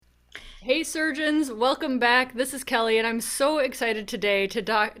Hey surgeons, welcome back. This is Kelly, and I'm so excited today to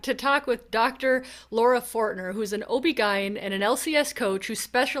talk with Dr. Laura Fortner, who's an OB-GYN and an LCS coach who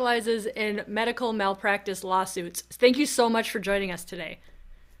specializes in medical malpractice lawsuits. Thank you so much for joining us today.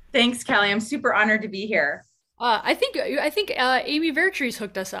 Thanks, Kelly. I'm super honored to be here. I think Amy Vertrees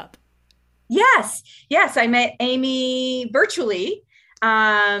hooked us up. Yes, yes, I met Amy virtually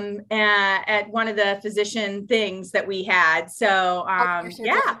at one of the physician things that we had. So, Our surgeon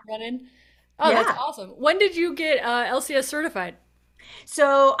yeah, run-in. Oh, that's yeah. awesome. When did you get LCS certified?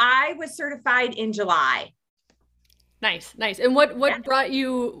 So I was certified in July. Nice, nice. And what Yeah. what brought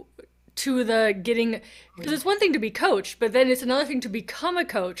you to the getting, because it's one thing to be coached, but then it's another thing to become a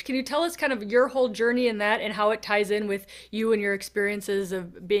coach. Can you tell us kind of your whole journey in that and how it ties in with you and your experiences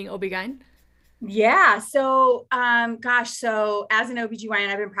of being OB-GYN? Yeah. So as an OBGYN,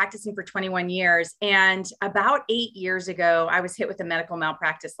 I've been practicing for 21 years. And about 8 years ago, I was hit with a medical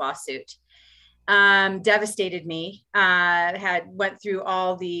malpractice lawsuit. Devastated me. Had went through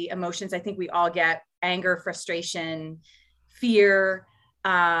all the emotions I think we all get: anger, frustration, fear,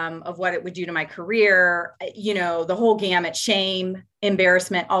 of what it would do to my career, the whole gamut: shame,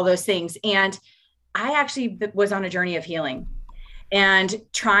 embarrassment, all those things. And I actually was on a journey of healing and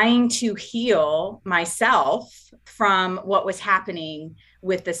trying to heal myself from what was happening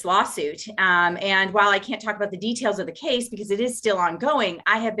with this lawsuit. And while I can't talk about the details of the case because it is still ongoing,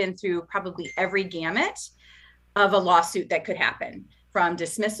 I have been through probably every gamut of a lawsuit that could happen, from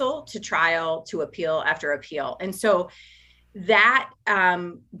dismissal to trial to appeal after appeal. And so that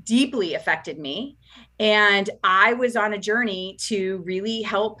deeply affected me. And I was on a journey to really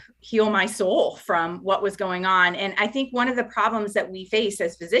help heal my soul from what was going on. And I think one of the problems that we face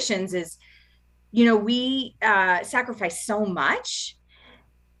as physicians is, we sacrifice so much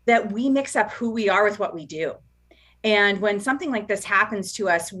that we mix up who we are with what we do. And when something like this happens to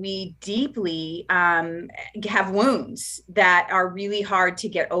us, we deeply have wounds that are really hard to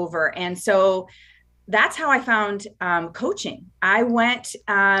get over. And so that's how I found coaching. I went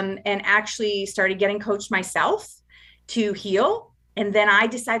and actually started getting coached myself to heal. And then I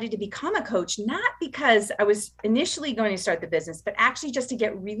decided to become a coach, not because I was initially going to start the business, but actually just to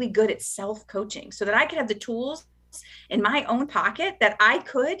get really good at self coaching so that I could have the tools in my own pocket that I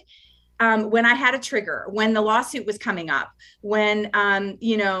could, when I had a trigger, when the lawsuit was coming up, when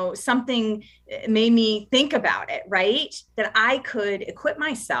something made me think about it, right? That I could equip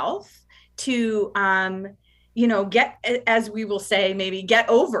myself to get, as we will say, maybe get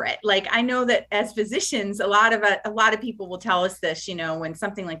over it. Like, I know that as physicians, a lot of people will tell us this, when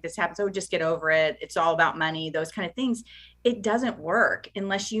something like this happens: oh, just get over it, it's all about money, those kind of things. It doesn't work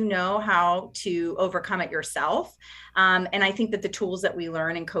unless you know how to overcome it yourself. And I think that the tools that we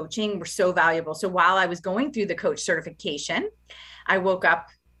learn in coaching were so valuable. So while I was going through the coach certification, I woke up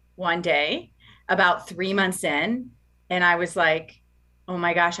one day about 3 months in, and I was like, oh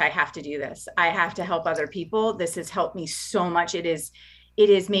my gosh, I have to do this. I have to help other people. This has helped me so much. It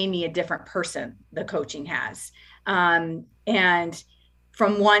has made me a different person. The coaching has. And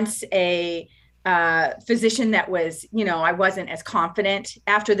from once a physician that was, I wasn't as confident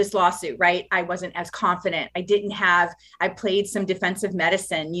after this lawsuit, right? I wasn't as confident. I played some defensive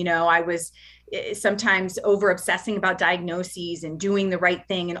medicine. I was sometimes over obsessing about diagnoses and doing the right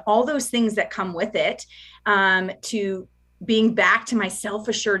thing and all those things that come with it, to being back to my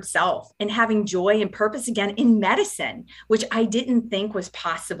self-assured self and having joy and purpose again in medicine, which I didn't think was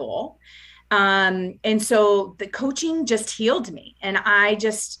possible. And so the coaching just healed me. And I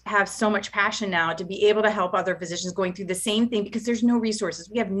just have so much passion now to be able to help other physicians going through the same thing, because there's no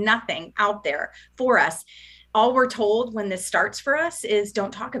resources. We have nothing out there for us. All we're told when this starts for us is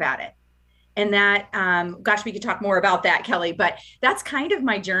don't talk about it. And that, gosh, we could talk more about that, Kelly, but that's kind of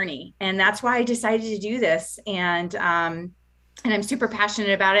my journey. And that's why I decided to do this. And I'm super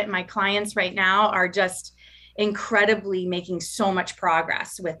passionate about it. My clients right now are just incredibly making so much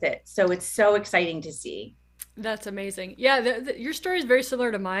progress with it. So it's so exciting to see. That's amazing. Yeah, your story is very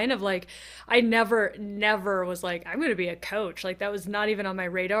similar to mine of like, I never was like, I'm going to be a coach. Like that was not even on my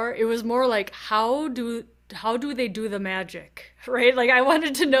radar. It was more like, how do they do the magic, right? Like I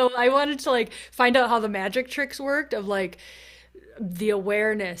wanted to like find out how the magic tricks worked of like the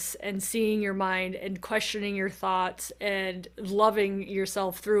awareness and seeing your mind and questioning your thoughts and loving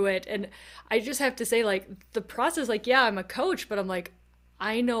yourself through it. And I just have to say, like, the process, like, yeah, I'm a coach, but I'm like,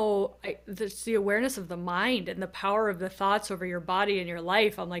 I know there's the awareness of the mind and the power of the thoughts over your body and your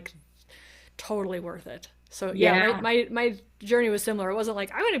life. I'm like, totally worth it. So yeah, Yeah. my journey was similar. It wasn't like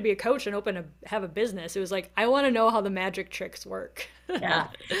I want to be a coach and have a business. It was like I want to know how the magic tricks work. Yeah.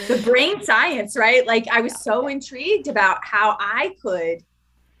 The brain science, right? Like, I was so intrigued about how I could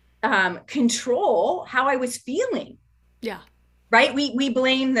control how I was feeling. Yeah. Right? We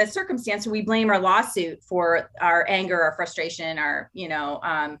blame the circumstance, we blame our lawsuit for our anger, our frustration, our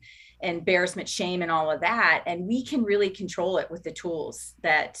embarrassment, shame, and all of that. And we can really control it with the tools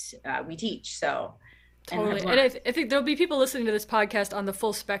that we teach. So, and have Totally. And learned. I think there'll be people listening to this podcast on the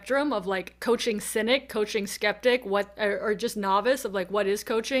full spectrum of like coaching cynic, coaching skeptic, or just novice of like what is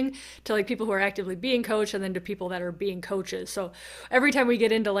coaching, to like people who are actively being coached, and then to people that are being coaches. So every time we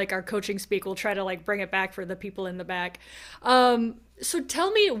get into like our coaching speak, we'll try to like bring it back for the people in the back. So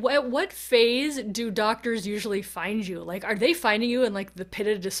tell me, what phase do doctors usually find you? Like, are they finding you in like the pit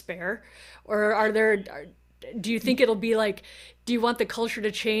of despair, or do you think it'll be like, do you want the culture to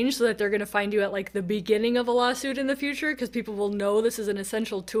change so that they're going to find you at like the beginning of a lawsuit in the future because people will know this is an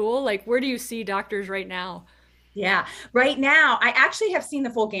essential tool? Like, where do you see doctors right now? Yeah. Right now, I actually have seen the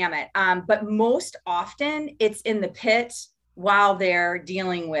full gamut, but most often it's in the pit while they're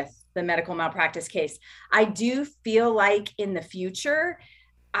dealing with the medical malpractice case. I do feel like in the future,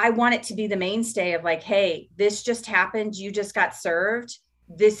 I want it to be the mainstay of like, hey, this just happened. You just got served.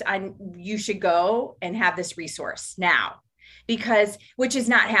 You should go and have this resource now, because which is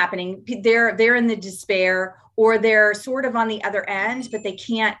not happening. They're in the despair, or they're sort of on the other end, but they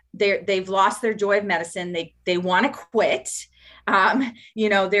can't. They've lost their joy of medicine. They want to quit.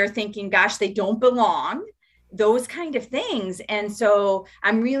 They're thinking, gosh, they don't belong, those kind of things. And so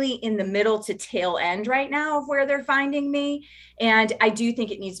I'm really in the middle to tail end right now of where they're finding me. And I do think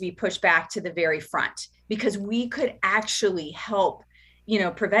it needs to be pushed back to the very front, because we could actually help,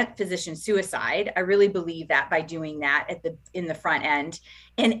 prevent physician suicide. I really believe that by doing that in the front end,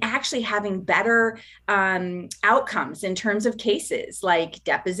 and actually having better outcomes in terms of cases like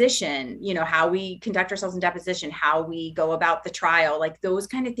deposition, how we conduct ourselves in deposition, how we go about the trial, like those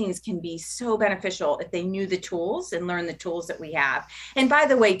kind of things can be so beneficial if they knew the tools and learn the tools that we have. And by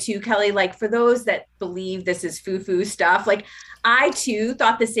the way, too, Kelly, like for those that believe this is foo-foo stuff, like I too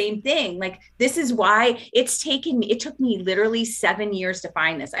thought the same thing. Like, this is why it took me literally 7 years to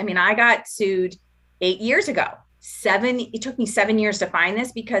find this. I mean, I got sued 8 years ago. It took me 7 years to find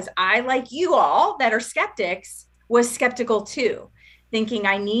this, because I, like you all that are skeptics, was skeptical too, thinking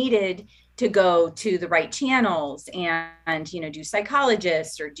I needed to go to the right channels and do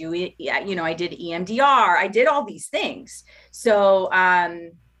psychologists, or do it. I did EMDR. I did all these things. So,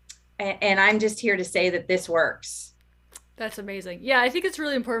 and I'm just here to say that this works. That's amazing. Yeah, I think it's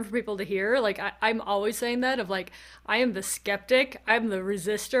really important for people to hear. Like, I'm always saying that of like, I am the skeptic, I'm the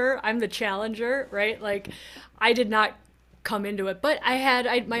resistor, I'm the challenger, right? Like, I did not come into it, but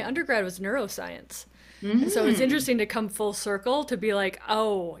my undergrad was neuroscience. And so it's Mm. interesting to come full circle to be like,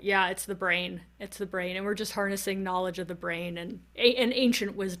 oh, yeah, it's the brain. It's the brain. And we're just harnessing knowledge of the brain and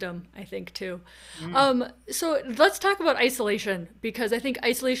ancient wisdom, I think, too. Mm. So let's talk about isolation, because I think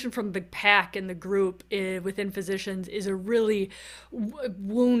isolation from the pack and the group within physicians is a really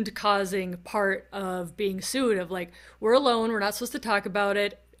wound causing part of being sued. Of like, we're alone, we're not supposed to talk about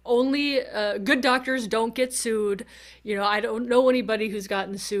it. Only good doctors don't get sued. I don't know anybody who's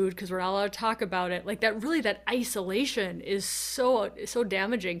gotten sued because we're not allowed to talk about it. Like that, really, that isolation is so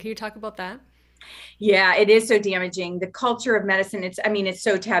damaging. Can you talk about that? Yeah, it is so damaging. The culture of medicine, it's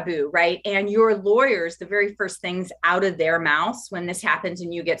so taboo, right? And your lawyers, the very first things out of their mouths when this happens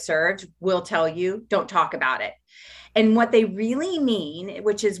and you get served, will tell you, don't talk about it. And what they really mean,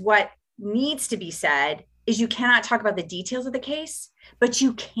 which is what needs to be said, is you cannot talk about the details of the case, but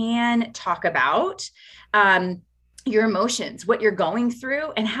you can talk about your emotions, what you're going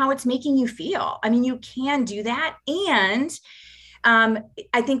through, and how it's making you feel. I mean, you can do that. And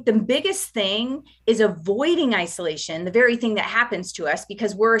I think the biggest thing is avoiding isolation, the very thing that happens to us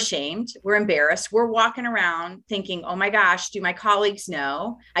because we're ashamed, we're embarrassed, we're walking around thinking, oh my gosh, do my colleagues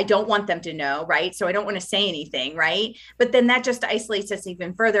know? I don't want them to know, right? So I don't want to say anything, right? But then that just isolates us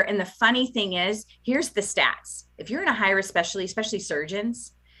even further. And the funny thing is, here's the stats. If you're in a high risk specialty, especially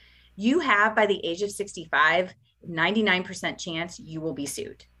surgeons, you have by the age of 65, 99% chance you will be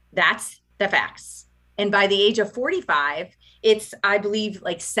sued. That's the facts. And by the age of 45, it's, I believe,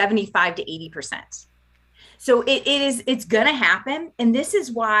 like 75 to 80%. So it's going to happen. And this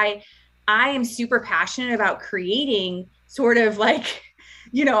is why I am super passionate about creating sort of like,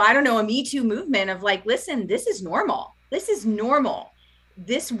 I don't know, a Me Too movement of like, listen, this is normal. This is normal.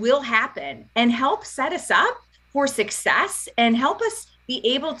 This will happen, and help set us up for success and help us be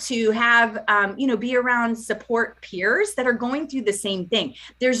able to have, be around support peers that are going through the same thing.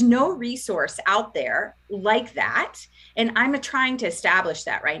 There's no resource out there like that. And I'm trying to establish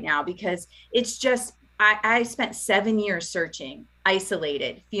that right now, because it's just, I spent 7 years searching,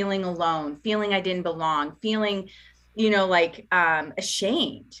 isolated, feeling alone, feeling I didn't belong, feeling like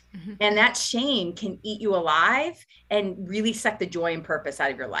ashamed. Mhm. And that shame can eat you alive and really suck the joy and purpose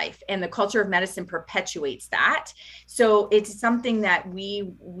out of your life. And the culture of medicine perpetuates that. So it's something that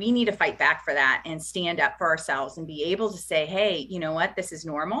we need to fight back for that and stand up for ourselves and be able to say, hey, you know what, this is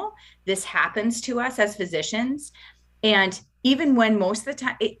normal. This happens to us as physicians. And even when most of the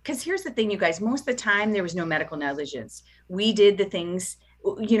time, because here's the thing, you guys, most of the time there was no medical negligence. We did the things,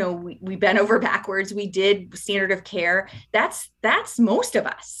 we bent over backwards. We did standard of care. That's most of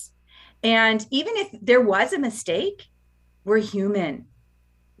us. And even if there was a mistake, we're human,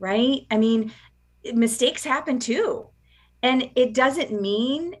 right? I mean, mistakes happen too. And it doesn't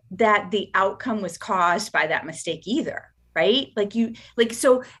mean that the outcome was caused by that mistake either, right? The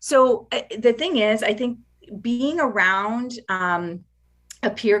thing is, I think being around a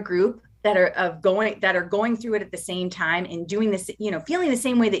peer group that are going through it at the same time and doing this, feeling the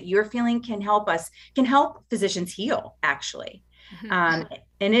same way that you're feeling can help physicians heal actually. Mhm. um,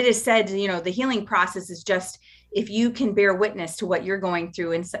 and it is said, the healing process is just if you can bear witness to what you're going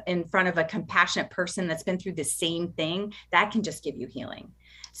through in front of a compassionate person that's been through the same thing, that can just give you healing.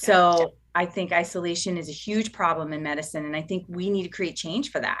 Yeah. So I think isolation is a huge problem in medicine, and I think we need to create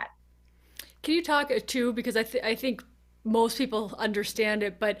change for that. Can you talk too, because I think most people understand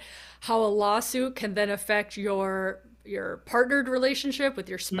it, but how a lawsuit can then affect your partnered relationship with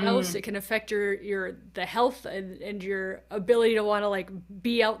your spouse. Mm. It can affect your the health and your ability to want to like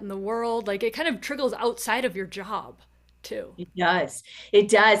be out in the world. Like it kind of trickles outside of your job too. It does. It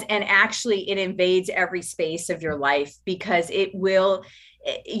does. And actually, it invades every space of your life because it will,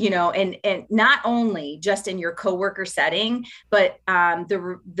 and not only just in your coworker setting, but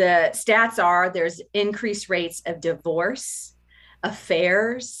the stats are there's increased rates of divorce,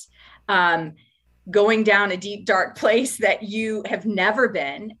 affairs, um, going down a deep, dark place that you have never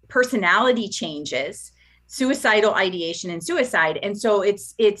been, personality changes, suicidal ideation and suicide. And so it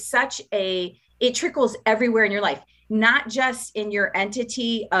trickles everywhere in your life, not just in your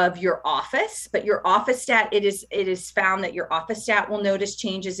entity of your office, but your office stat. It is found that your office stat will notice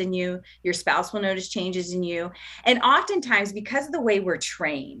changes in you, your spouse will notice changes in you. And oftentimes, because of the way we're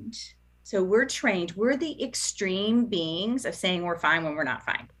trained, we're the extreme beings of saying we're fine when we're not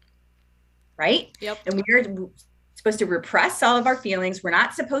fine, right? Yep. And we're supposed to repress all of our feelings. We're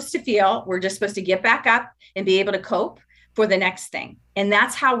not supposed to feel. We're just supposed to get back up and be able to cope for the next thing. And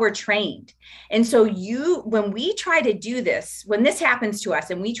that's how we're trained. And so when we try to do this, when this happens to us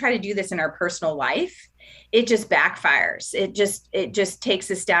and we try to do this in our personal life, it just backfires. It just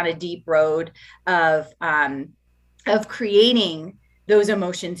takes us down a deep road of creating those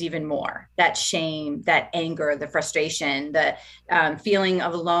emotions even more, that shame, that anger, the frustration, the feeling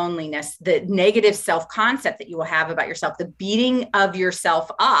of loneliness, the negative self-concept that you will have about yourself, the beating of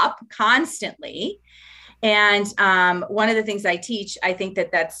yourself up constantly. And one of the things I teach, I think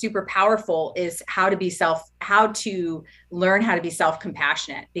that's super powerful, is how to learn how to be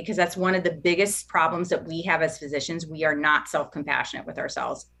self-compassionate, because that's one of the biggest problems that we have as physicians. We are not self-compassionate with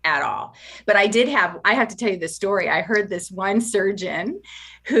ourselves at all. But I have to tell you this story. I heard this one surgeon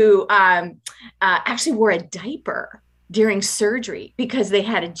who actually wore a diaper during surgery because they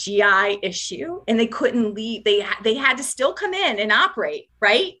had a GI issue and they couldn't leave. They had to still come in and operate,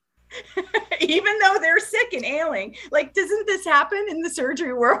 right? Even though they're sick and ailing. Like, doesn't this happen in the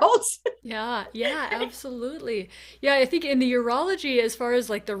surgery world? Yeah, yeah, absolutely. Yeah, I think in the urology, as far as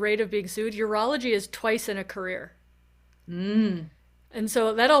like the rate of being sued, urology is twice in a career. Mm, And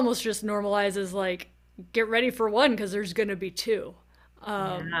so that almost just normalizes like get ready for one because there's going to be two.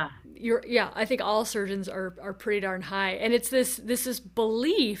 yeah. Yeah, I think all surgeons are pretty darn high, and it's this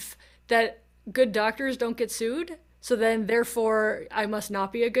belief that good doctors don't get sued. So then, therefore, I must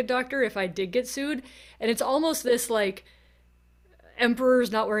not be a good doctor if I did get sued. And it's almost this like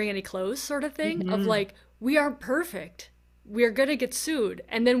emperor's not wearing any clothes sort of thing of Mm-hmm. like we aren't perfect, we are gonna get sued,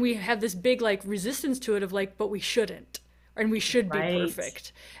 and then we have this big like resistance to it of like but we shouldn't, and we should be Right.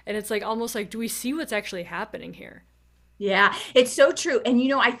 perfect. And it's like almost like do we see what's actually happening here? Yeah, it's so true. And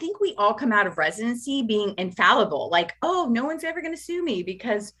I think we all come out of residency being infallible. Like, oh, no one's ever going to sue me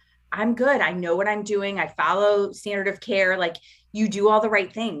because I'm good. I know what I'm doing. I follow standard of care. Like, you do all the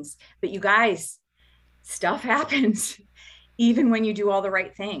right things. But you guys, stuff happens even when you do all the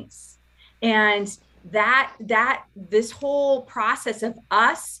right things. And this whole process of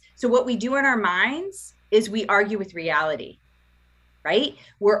us, so what we do in our minds is we argue with reality, right?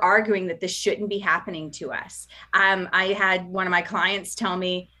 We're arguing that this shouldn't be happening to us. I had one of my clients tell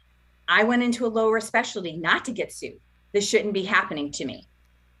me, I went into a lower specialty not to get sued. This shouldn't be happening to me,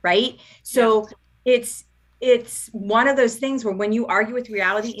 right? Yeah. So it's one of those things where when you argue with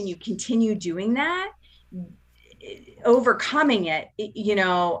reality and you continue doing that, overcoming it,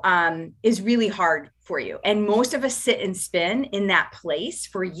 is really hard for you. And most of us sit and spin in that place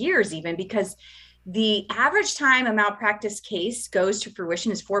for years, even because the average time a malpractice case goes to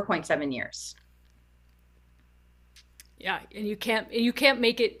fruition is 4.7 years. Yeah, and you can't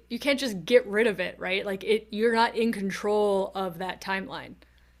make it, you can't just get rid of it, right? Like you're not in control of that timeline.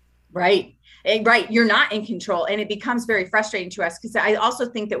 Right. Right. You're not in control. And it becomes very frustrating to us because I also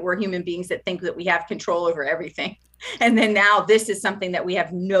think that we're human beings that think that we have control over everything. And then now this is something that we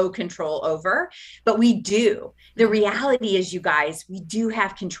have no control over, but we do. The reality is, you guys, we do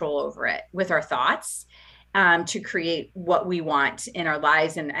have control over it with our thoughts, to create what we want in our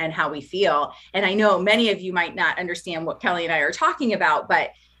lives, and how we feel. And I know many of you might not understand what Kelly and I are talking about, but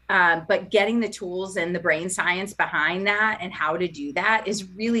getting the tools and the brain science behind that and how to do that is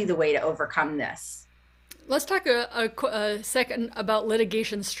really the way to overcome this. Let's talk a second about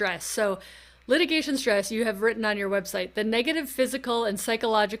litigation stress. So, litigation stress, you have written on your website, the negative physical and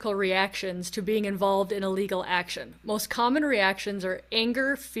psychological reactions to being involved in a legal action. Most common reactions are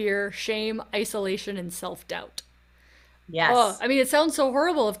anger, fear, shame, isolation, and self doubt. Oh, Yes. I mean, it sounds so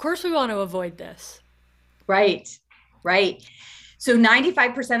horrible. Of course, we want to avoid this. Right. Right. So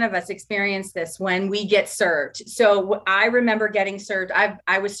 95% of us experience this when we get served. So I remember getting served.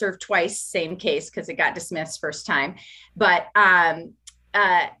 I was served twice, same case, because it got dismissed first time. But uh,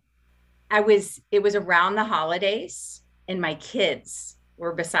 it was around the holidays, and my kids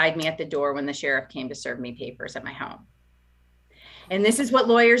were beside me at the door when the sheriff came to serve me papers at my home. And this is what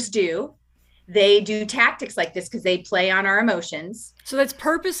lawyers do. They do tactics like this because they play on our emotions. So, that's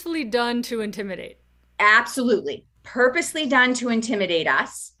purposefully done to intimidate. Absolutely. Purposely done to intimidate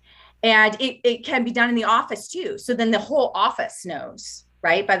us. And it can be done in the office too. So then the whole office knows,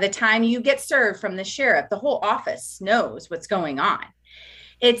 right? By the time you get served from the sheriff, the whole office knows what's going on.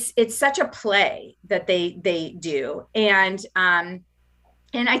 It's such a play that they do. And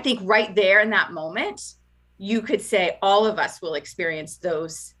I think right there in that moment, you could say all of us will experience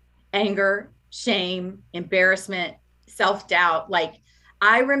those: anger, shame, embarrassment, self-doubt. Like,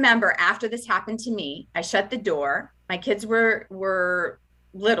 I remember after this happened to me, I shut the door. My kids were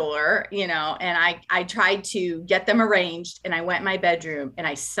littler, and I tried to get them arranged, and I went in my bedroom and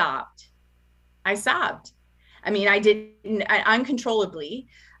I sobbed. I sobbed. I mean, uncontrollably,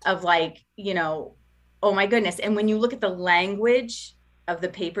 of like, oh my goodness. And when you look at the language of the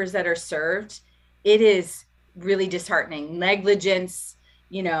papers that are served, it is really disheartening. Negligence,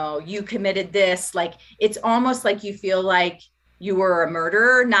 you committed this. Like, it's almost like you feel like you were a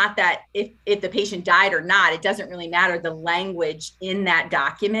murderer. Not that if the patient died or not, it doesn't really matter. The language in that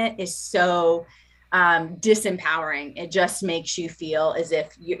document is so disempowering. It just makes you feel as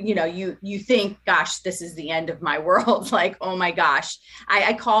if you think, gosh, this is the end of my world. Like, oh my gosh.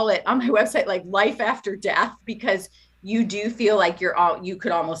 I call it on my website like life after death, because you do feel like you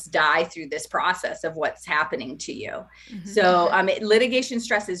could almost die through this process of what's happening to you. Mm-hmm. So litigation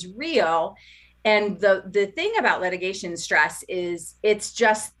stress is real. And the thing about litigation stress is it's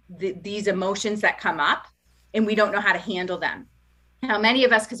just these emotions that come up, and we don't know how to handle them. Now, many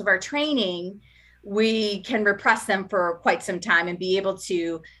of us, because of our training, we can repress them for quite some time and be able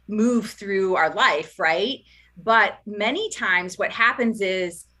to move through our life, right? But many times what happens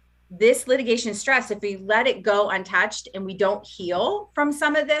is this litigation stress, if we let it go untouched and we don't heal from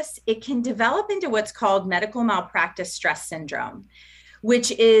some of this, it can develop into what's called medical malpractice stress syndrome,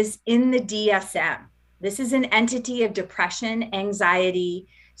 which is in the DSM. This is an entity of depression, anxiety,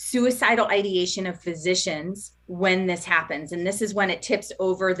 suicidal ideation of physicians when this happens. And this is when it tips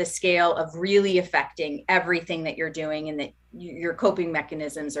over the scale of really affecting everything that you're doing, and that your coping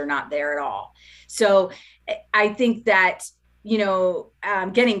mechanisms are not there at all. So I think that,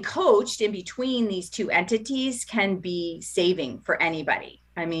 getting coached in between these two entities can be saving for anybody.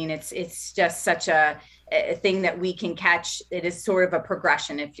 I mean, it's just such a thing that we can catch. It is sort of a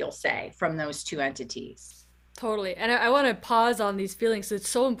progression, if you'll say, from those two entities. Totally. And I want to pause on these feelings. It's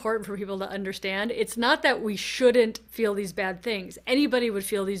so important for people to understand. It's not that we shouldn't feel these bad things. Anybody would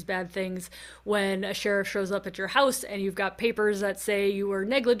feel these bad things when a sheriff shows up at your house and you've got papers that say you were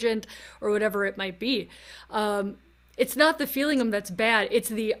negligent or whatever it might be. It's not the feeling them that's bad. It's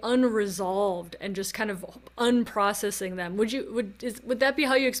the unresolved and just kind of unprocessing them. Would that be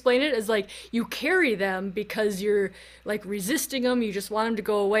how you explain it? As like you carry them because you're like resisting them. You just want them to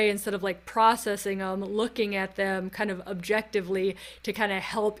go away instead of like processing them, looking at them kind of objectively to kind of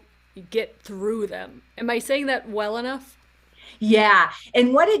help get through them. Am I saying that well enough? Yeah.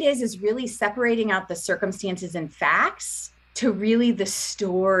 And what it is really separating out the circumstances and facts to really the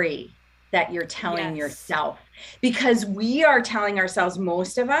story that you're telling yourself. Because we are telling ourselves,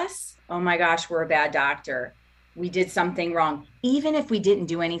 most of us, oh my gosh, we're a bad doctor. we did something wrong. Even if we didn't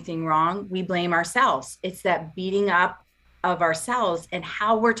do anything wrong, we blame ourselves. It's that beating up of ourselves and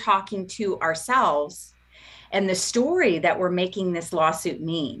how we're talking to ourselves and the story that we're making this lawsuit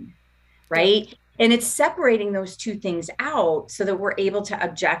mean, Yep. right? And it's separating those two things out so that we're able to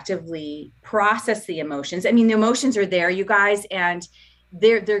objectively process the emotions. I mean, the emotions are there, you guys, and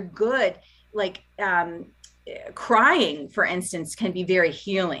they're good. Like crying, for instance, can be very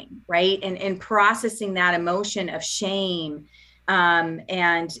healing, right? And processing that emotion of shame,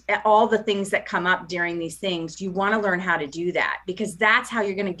 and all the things that come up during these things, you want to learn how to do that, because that's how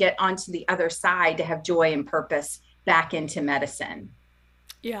you're going to get onto the other side to have joy and purpose back into medicine.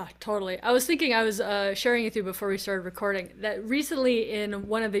 Yeah, totally. I was thinking, I was sharing with you before we started recording that recently in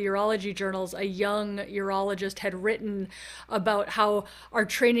one of the urology journals, a young urologist had written about how our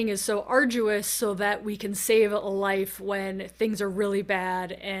training is so arduous so that we can save a life when things are really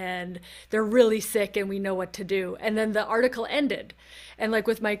bad and they're really sick and we know what to do. And then the article ended. And like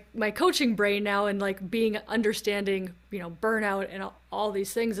with my coaching brain now and like being understanding, burnout and all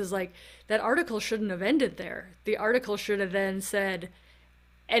these things is like that article shouldn't have ended there. The article should have then said,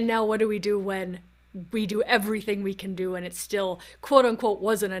 and now what do we do when we do everything we can do and it still, quote unquote,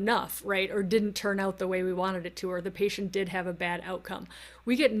 wasn't enough, right? Or didn't turn out the way we wanted it to, or the patient did have a bad outcome.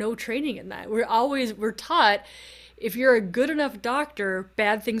 We get no training in that. We're taught if you're a good enough doctor,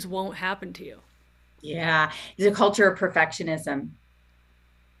 bad things won't happen to you. Yeah, it's a culture of perfectionism,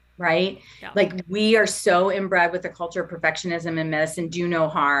 right? Yeah. Like we are so inbred with the culture of perfectionism in medicine, do no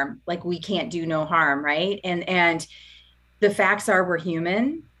harm. Like we can't do no harm, right? And the facts are we're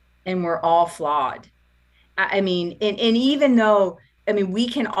human and we're all flawed. I mean, and even though, I mean, we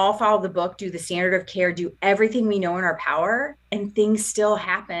can all follow the book, do the standard of care, do everything we know in our power, and things still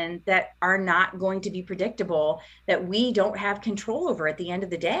happen that are not going to be predictable, that we don't have control over at the end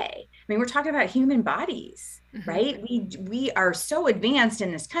of the day. I mean, we're talking about human bodies, Mm-hmm. right? We are so advanced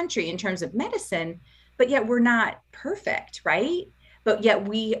in this country in terms of medicine, but yet we're not perfect, right? But yet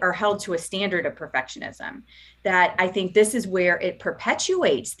we are held to a standard of perfectionism, that I think this is where it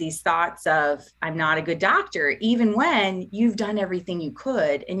perpetuates these thoughts of, I'm not a good doctor, even when you've done everything you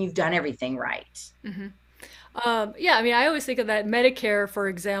could and you've done everything right. Mm-hmm. Yeah, I mean, I always think of that. Medicare, for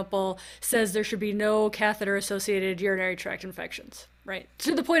example, says there should be no catheter-associated urinary tract infections, right?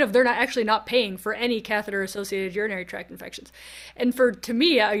 To the point of they're not actually not paying for any catheter-associated urinary tract infections. And to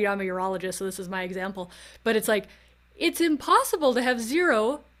me, I'm a urologist, so this is my example, but it's like it's impossible to have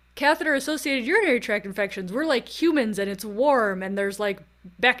zero catheter associated urinary tract infections. We're like humans and it's warm and there's like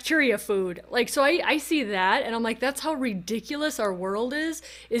bacteria food. Like, so I see that and I'm like, that's how ridiculous our world is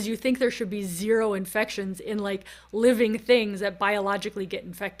you think there should be zero infections in like living things that biologically get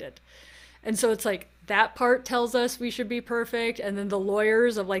infected. And so it's like that part tells us we should be perfect. And then the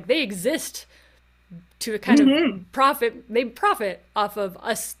lawyers of like, they exist to kind of Mm-hmm. they profit off of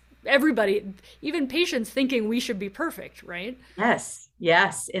us, everybody, even patients thinking we should be perfect, right? Yes,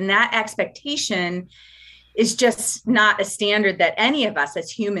 yes. And that expectation is just not a standard that any of us as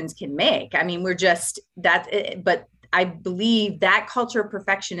humans can make. I mean, we're just that, but I believe that culture of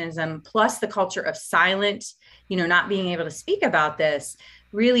perfectionism plus the culture of silent, not being able to speak about this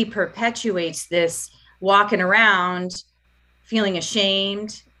really perpetuates this walking around feeling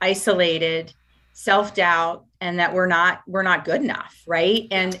ashamed, isolated, self-doubt, and that we're not good enough, right?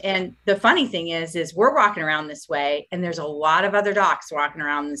 Yeah. And the funny thing is we're walking around this way and there's a lot of other docs walking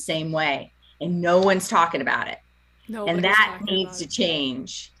around the same way and no one's talking about it. And Nobody's that talking needs about to it.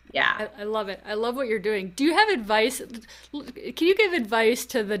 change. Yeah. I love it. I love what you're doing. Do you have advice? Can you give advice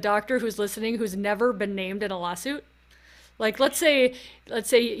to the doctor who's listening who's never been named in a lawsuit? Like, let's say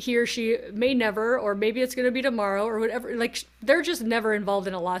he or she may never, or maybe it's going to be tomorrow or whatever. Like, they're just never involved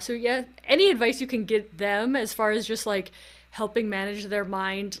in a lawsuit yet. Any advice you can get them as far as just like helping manage their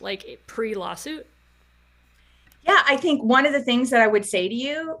mind, like pre-lawsuit? Yeah, I think one of the things that I would say to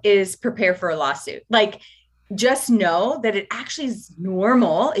you is prepare for a lawsuit. Like, just know that it actually is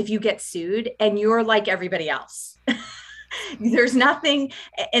normal if you get sued and you're like everybody else. There's nothing,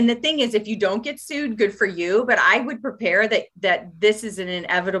 and the thing is, if you don't get sued, good for you, but I would prepare that this is an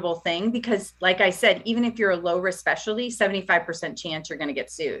inevitable thing, because like I said, even if you're a low risk specialty, 75% chance you're going to get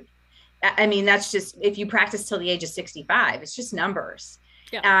sued. I mean, that's just if you practice till the age of 65, it's just numbers.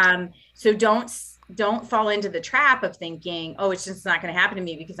 Yeah. So don't fall into the trap of thinking, oh, it's just not going to happen to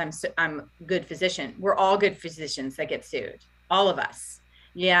me because I'm a good physician. We're all good physicians that get sued, all of us.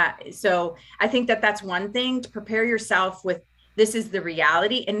 Yeah. So I think that that's one thing, to prepare yourself with, this is the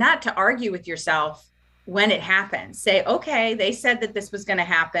reality, and not to argue with yourself when it happens. Say, okay, they said that this was going to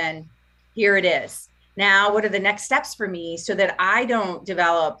happen. Here it is. Now, what are the next steps for me so that I don't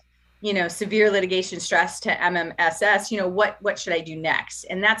develop severe litigation stress to MMSS, what should I do next?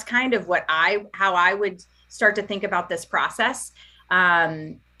 And that's kind of how I would start to think about this process,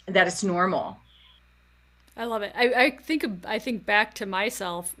 that it's normal. I love it. I think back to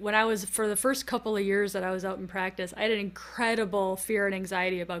myself when I was for the first couple of years that I was out in practice. I had an incredible fear and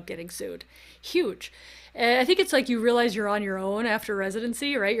anxiety about getting sued, huge. And I think it's like you realize you're on your own after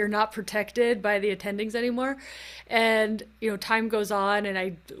residency, right? You're not protected by the attendings anymore, and time goes on, and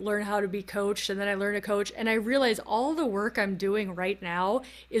I learn how to be coached, and then I learn to coach, and I realize all the work I'm doing right now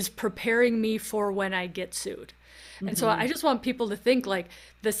is preparing me for when I get sued. And so I Mm-hmm. just want people to think like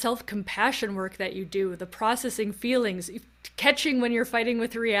the self compassion work that you do, the processing feelings, catching when you're fighting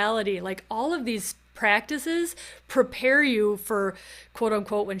with reality, like all of these practices prepare you for quote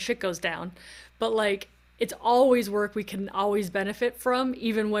unquote when shit goes down. But like it's always work we can always benefit from,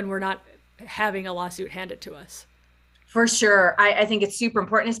 even when we're not having a lawsuit handed to us. For sure. I think it's super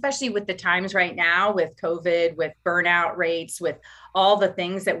important, especially with the times right now with COVID, with burnout rates, with all the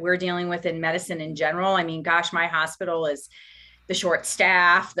things that we're dealing with in medicine in general. I mean, gosh, my hospital is the short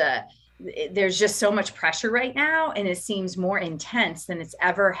staff, there's just so much pressure right now, and it seems more intense than it's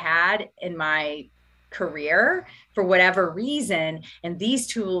ever had in my career for whatever reason. And these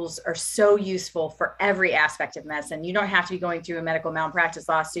tools are so useful for every aspect of medicine. You don't have to be going through a medical malpractice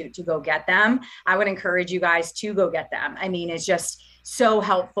lawsuit to go get them. I would encourage you guys to go get them. I mean, it's just so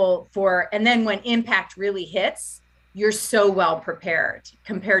helpful and then when impact really hits, you're so well prepared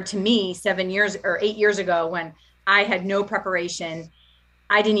compared to me 7 years or 8 years ago when I had no preparation.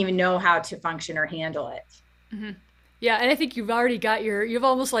 I didn't even know how to function or handle it. Mm-hmm. Yeah, and I think you've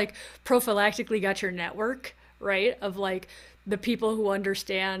almost like prophylactically got your network, right? Of like the people who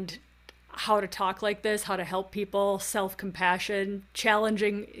understand how to talk like this, how to help people, self compassion,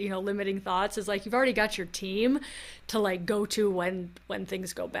 challenging, limiting thoughts is like you've already got your team to like go to when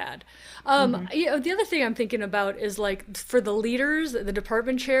things go bad. Mm-hmm. The other thing I'm thinking about is like for the leaders, the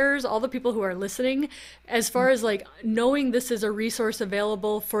department chairs, all the people who are listening, as far as like knowing this is a resource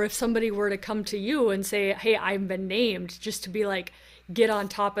available for if somebody were to come to you and say, "Hey, I've been named," just to be like get on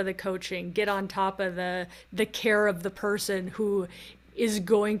top of the coaching, get on top of the care of the person who is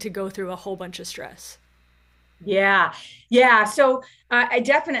going to go through a whole bunch of stress. Yeah. Yeah. So I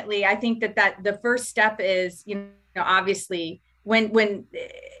think that the first step is, obviously when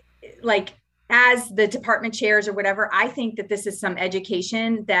like as the department chairs or whatever, I think that this is some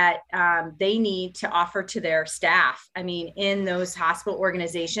education that they need to offer to their staff. I mean, in those hospital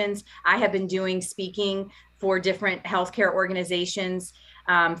organizations, I have been doing speaking for different healthcare organizations,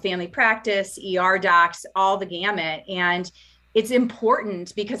 family practice, ER docs, all the gamut. And it's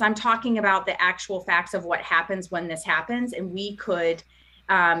important because I'm talking about the actual facts of what happens when this happens. And we could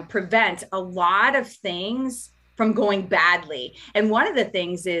prevent a lot of things from going badly. And one of the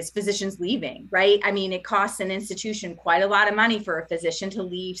things is physicians leaving, right? I mean, it costs an institution quite a lot of money for a physician to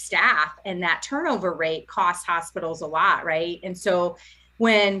leave staff, and that turnover rate costs hospitals a lot, right? And so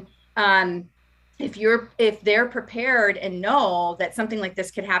when if they're prepared and know that something like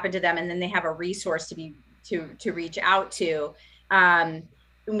this could happen to them, and then they have a resource to reach out to,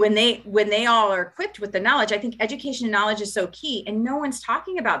 when they all are equipped with the knowledge. I think education and knowledge is so key, and no one's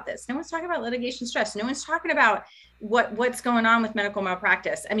talking about this. No one's talking about litigation stress. No one's talking about what's going on with medical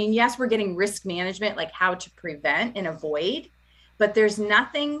malpractice. I mean, yes, we're getting risk management, like how to prevent and avoid, but there's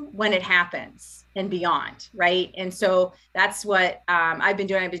nothing when it happens and beyond, right? And so that's what I've been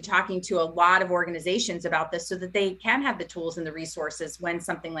doing. I've been talking to a lot of organizations about this so that they can have the tools and the resources when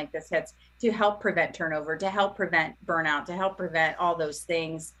something like this hits to help prevent turnover, to help prevent burnout, to help prevent all those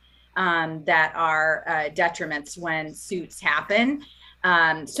things that are detriments when suits happen.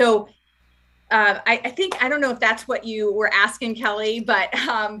 I think, I don't know if that's what you were asking, Kelly, but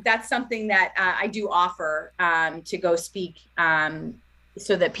that's something that I do offer to go speak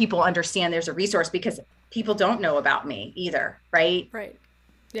so that people understand there's a resource, because people don't know about me either, right? Right.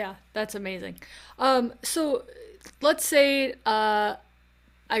 Yeah, that's amazing. So let's say I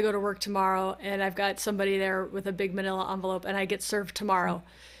go to work tomorrow and I've got somebody there with a big manila envelope and I get served tomorrow.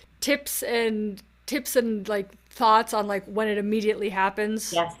 Tips and like thoughts on like when it immediately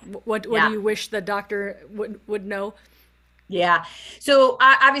happens. Yes. What do Yeah. you wish the doctor would know? Yeah. So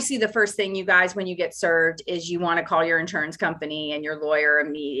obviously, the first thing, you guys, when you get served, is you want to call your insurance company and your lawyer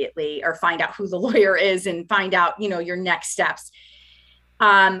immediately, or find out who the lawyer is and find out, your next steps.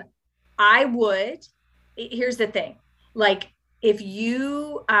 Um, I would, here's the thing, like if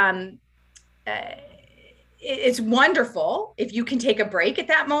you, it's wonderful if you can take a break at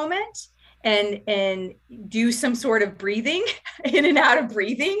that moment and do some sort of breathing in and out of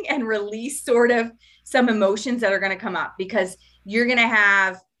breathing and release sort of some emotions that are going to come up, because you're going to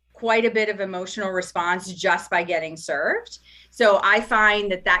have quite a bit of emotional response just by getting served. So I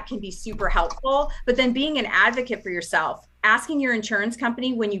find that that can be super helpful. But then being an advocate for yourself, asking your insurance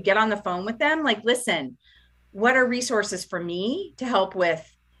company when you get on the phone with them, like, listen, what are resources for me to help with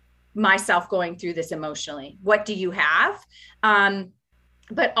myself going through this emotionally? What do you have?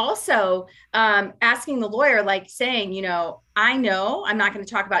 But also asking the lawyer, like saying, I know I'm not going to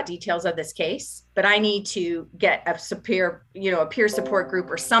talk about details of this case, but I need to get a peer support group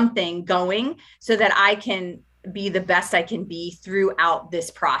or something going so that I can be the best I can be throughout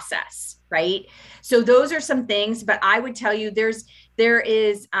this process. Right. So those are some things, but I would tell you there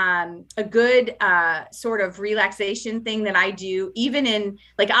is a good sort of relaxation thing that I do, even in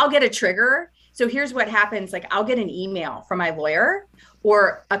like, I'll get a trigger. So here's what happens. Like I'll get an email from my lawyer,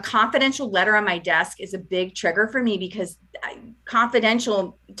 or a confidential letter on my desk is a big trigger for me, because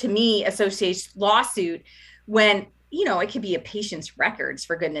confidential to me associates lawsuit when, it could be a patient's records,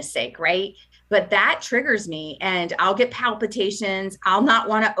 for goodness sake, right? But that triggers me and I'll get palpitations. I'll not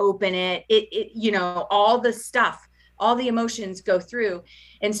want to open it. All the stuff, all the emotions go through.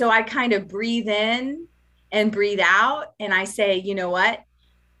 And so I kind of breathe in and breathe out. And I say, you know what?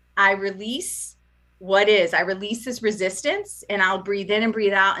 I release I release this resistance, and I'll breathe in and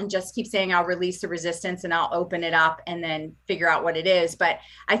breathe out and just keep saying I'll release the resistance, and I'll open it up and then figure out what it is. But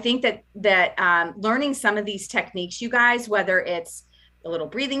I think that learning some of these techniques, you guys, whether it's a little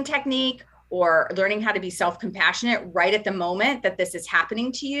breathing technique or learning how to be self-compassionate right at the moment that this is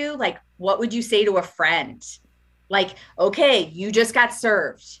happening to you, like what would you say to a friend? Like, okay, you just got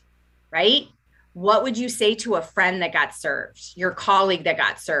served, right? What would you say to a friend that got served, your colleague that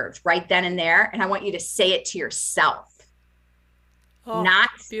got served right then and there? And I want you to say it to yourself. Oh, Not,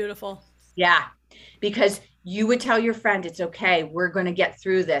 beautiful. yeah, because you would tell your friend, it's okay. We're going to get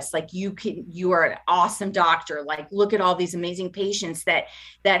through this. Like you are an awesome doctor. Like, look at all these amazing patients that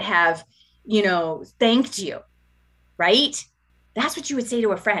have, thanked you, right? That's what you would say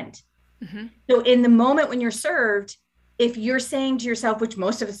to a friend. Mm-hmm. So in the moment when you're served, if you're saying to yourself, which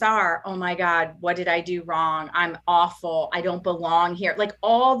most of us are, oh my God, what did I do wrong? I'm awful. I don't belong here. Like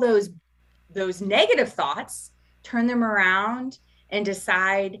all those negative thoughts, turn them around and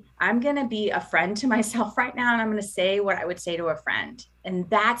decide, I'm going to be a friend to myself right now. And I'm going to say what I would say to a friend. And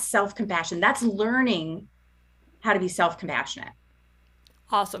that's self-compassion. That's learning how to be self-compassionate.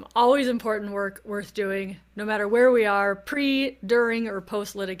 Awesome. Always important work worth doing, no matter where we are, pre, during, or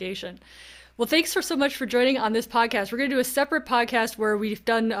post litigation. Well, thanks so much for joining on this podcast. We're going to do a separate podcast where we've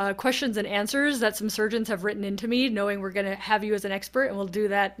done questions and answers that some surgeons have written into me, knowing we're going to have you as an expert, and we'll do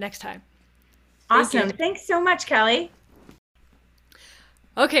that next time. Awesome. Thanks so much, Kelly.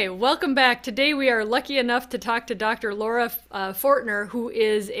 Okay, welcome back. Today we are lucky enough to talk to Dr. Laura Fortner, who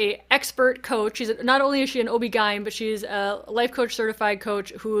is an expert coach. Not only is she an OB-GYN, but she's a life coach certified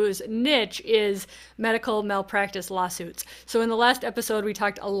coach whose niche is medical malpractice lawsuits. So in the last episode, we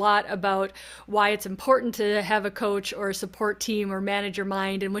talked a lot about why it's important to have a coach or a support team or manage your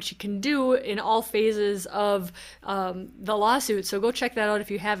mind, and what you can do in all phases of the lawsuit. So go check that out if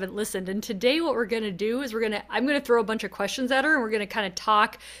you haven't listened. And today what we're going to do is I'm going to throw a bunch of questions at her, and we're going to kind of talk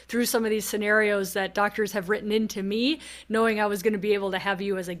through some of these scenarios that doctors have written into me, knowing I was going to be able to have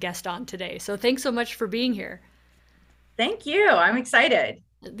you as a guest on today. So thanks so much for being here. Thank you. I'm excited.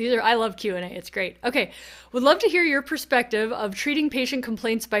 I love Q&A. It's great. Okay. Would love to hear your perspective of treating patient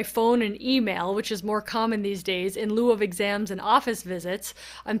complaints by phone and email, which is more common these days, in lieu of exams and office visits.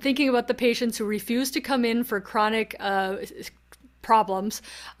 I'm thinking about the patients who refuse to come in for chronic problems.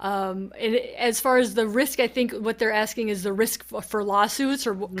 And as far as the risk, I think what they're asking is the risk for lawsuits,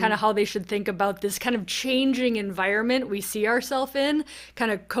 or kind of how they should think about this kind of changing environment we see ourselves in,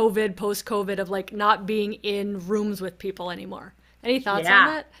 kind of COVID, post-COVID, of like not being in rooms with people anymore. Any thoughts on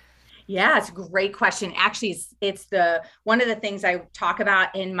that? Yeah, it's a great question. Actually, it's one of the things I talk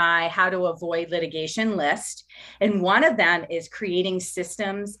about in my how to avoid litigation list. And one of them is creating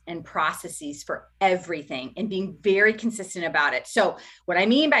systems and processes for everything and being very consistent about it. So what I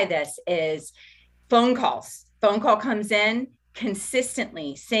mean by this is phone calls. Phone call comes in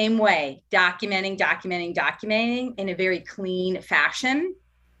consistently, same way, documenting in a very clean fashion.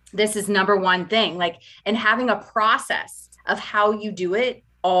 This is number one thing, and having a process of how you do it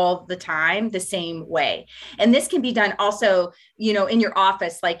all the time the same way. And this can be done also, in your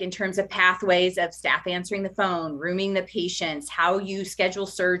office, like in terms of pathways of staff answering the phone, rooming the patients, how you schedule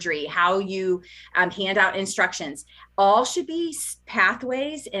surgery, how you hand out instructions. All should be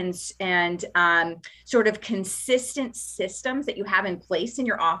pathways and sort of consistent systems that you have in place in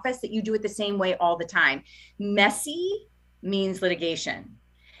your office, that you do it the same way all the time. Messy means litigation.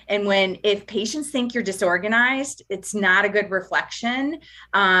 And if patients think you're disorganized, it's not a good reflection.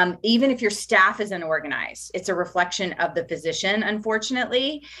 Even if your staff is unorganized, it's a reflection of the physician,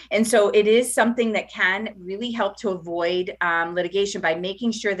 unfortunately. And so it is something that can really help to avoid litigation by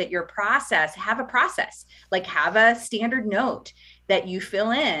making sure that your have a process, like have a standard note that you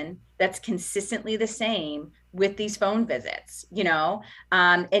fill in that's consistently the same with these phone visits,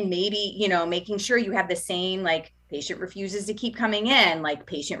 and maybe, making sure you have the same, like patient refuses to keep coming in, like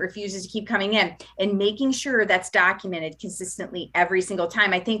patient refuses to keep coming in, and making sure that's documented consistently every single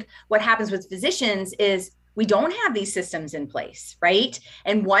time. I think what happens with physicians is we don't have these systems in place, right?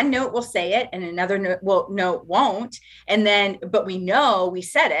 And one note will say it and another note won't. And then, but we know we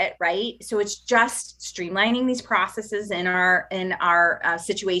said it, right? So it's just streamlining these processes in our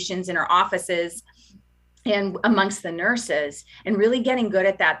situations, in our offices, and amongst the nurses, and really getting good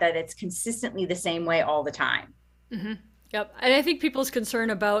at that it's consistently the same way all the time. Mm-hmm. Yep. And I think people's concern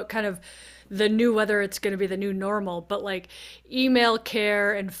about kind of whether it's going to be the new normal, but like email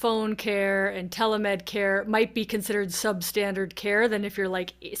care and phone care and telemed care might be considered substandard care than if you're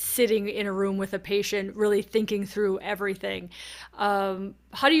like sitting in a room with a patient, really thinking through everything. How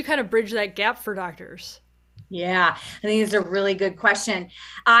do you kind of bridge that gap for doctors? Yeah, I think it's a really good question.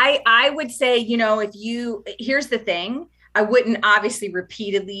 I would say, here's the thing, I wouldn't obviously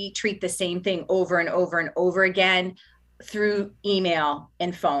repeatedly treat the same thing over and over and over again through email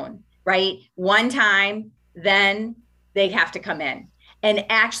and phone, right? One time, then they have to come in. And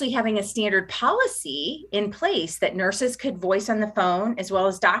actually having a standard policy in place that nurses could voice on the phone as well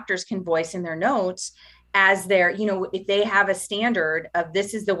as doctors can voice in their notes as if they have a standard of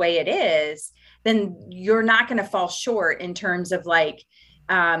this is the way it is, then you're not going to fall short in terms of like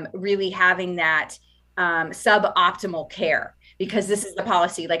really having that suboptimal care, because this is the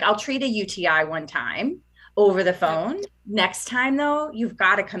policy. Like I'll treat a UTI one time over the phone. Yep. Next time though, you've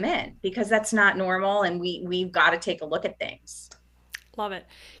got to come in because that's not normal. And we've got to take a look at things. Love it.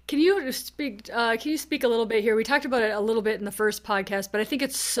 Can you speak? Can you speak a little bit here? We talked about it a little bit in the first podcast, but I think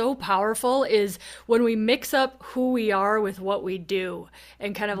it's so powerful is when we mix up who we are with what we do,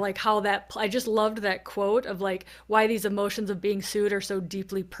 and kind of like how that. I just loved that quote of like why these emotions of being sued are so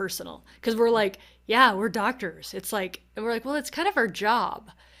deeply personal, because we're like, yeah, we're doctors. It's like, and we're like, well, it's kind of our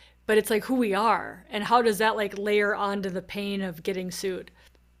job, but it's like who we are, and how does that like layer onto the pain of getting sued?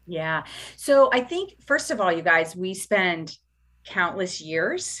 Yeah. So I think first of all, you guys, we spend countless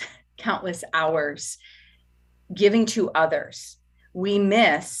years, countless hours giving to others. We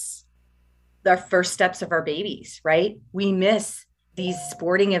miss the first steps of our babies, right? We miss these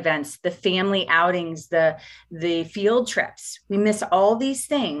sporting events, the family outings, the field trips. We miss all these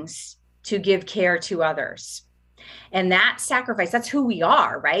things to give care to others. And that sacrifice, that's who we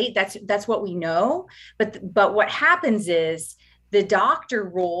are, right? That's what we know. But what happens is the doctor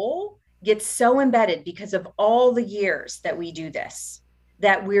role gets so embedded because of all the years that we do this,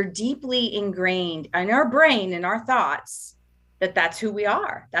 that we're deeply ingrained in our brain and our thoughts that that's who we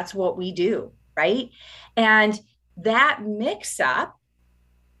are. That's what we do, right? And that mix up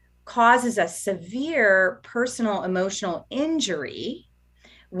causes a severe personal emotional injury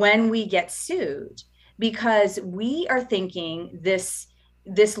when we get sued, because we are thinking this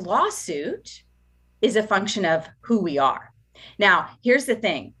lawsuit is a function of who we are. Now, here's the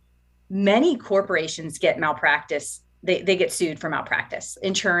thing. Many corporations get malpractice. They get sued for malpractice.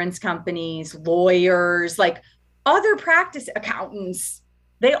 Insurance companies, lawyers, like other practice accountants,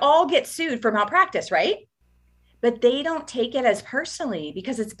 they all get sued for malpractice, right? But they don't take it as personally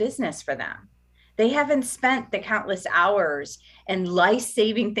because it's business for them. They haven't spent the countless hours and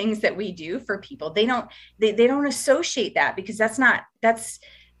life-saving things that we do for people. They don't associate that because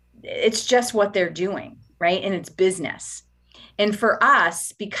it's just what they're doing, right? And it's business. And for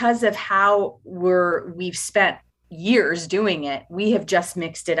us, because of how we've spent years doing it, we have just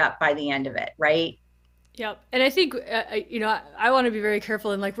mixed it up by the end of it, right? Yep. And I think, I want to be very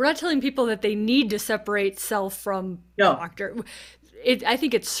careful. And like, we're not telling people that they need to separate self from No. doctor. I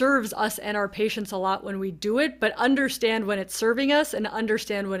think it serves us and our patients a lot when we do it, but understand when it's serving us and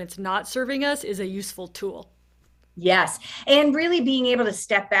understand when it's not serving us is a useful tool. Yes. And really being able to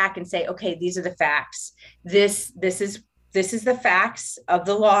step back and say, okay, these are the facts. This is the facts of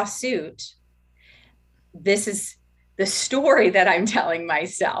the lawsuit. This is the story that I'm telling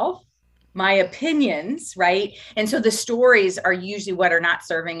myself, my opinions, right? And so the stories are usually what are not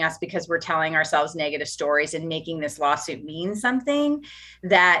serving us because we're telling ourselves negative stories and making this lawsuit mean something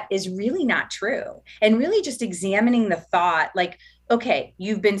that is really not true. And really just examining the thought, like, okay,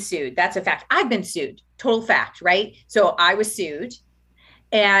 you've been sued. That's a fact. I've been sued. Total fact, right? So I was sued.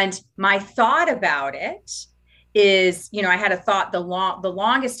 And my thought about it is, I had a thought the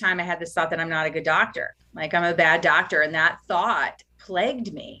longest time I had this thought that I'm not a good doctor. Like I'm a bad doctor. And that thought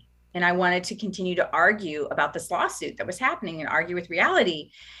plagued me. And I wanted to continue to argue about this lawsuit that was happening and argue with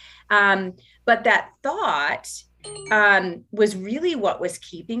reality. Um, but that thought was really what was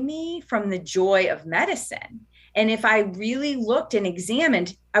keeping me from the joy of medicine. And if I really looked and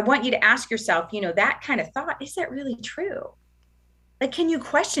examined, I want you to ask yourself, that kind of thought, is that really true? Like, can you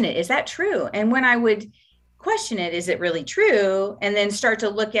question it? Is that true? And when I would question it, is it really true? And then start to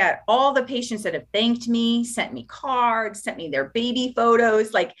look at all the patients that have thanked me, sent me cards, sent me their baby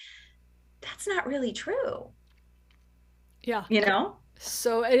photos, like, that's not really true, Yeah. you know?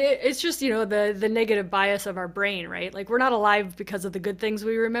 So it's just, the negative bias of our brain, right? Like we're not alive because of the good things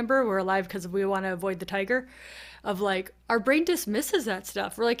we remember. We're alive because we want to avoid the tiger. Of like our brain dismisses that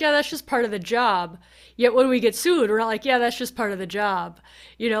stuff. We're like, yeah, that's just part of the job. Yet when we get sued, we're not like, yeah, that's just part of the job.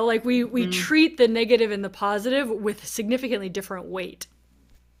 Like we Mhm. treat the negative and the positive with significantly different weight.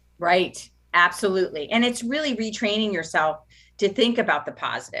 Right. Absolutely. And it's really retraining yourself to think about the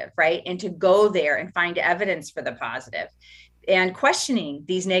positive, right? And to go there and find evidence for the positive and questioning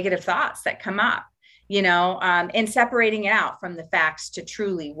these negative thoughts that come up, and separating it out from the facts to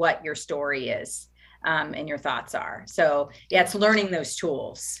truly what your story is. And your thoughts are. So yeah, Yeah. it's learning those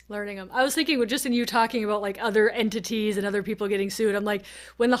tools. Learning them. I was thinking, just in you talking about like other entities and other people getting sued, I'm like,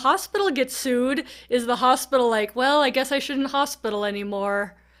 when the hospital gets sued, is the hospital like, well, I guess I shouldn't hospital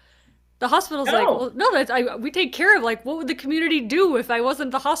anymore? The hospital's like, No, well, no, we take care of, like, what would the community do if I wasn't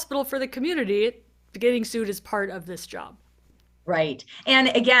the hospital for the community? Getting sued is part of this job. right. And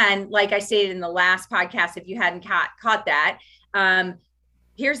again, like I stated in the last podcast, if you hadn't caught that, um,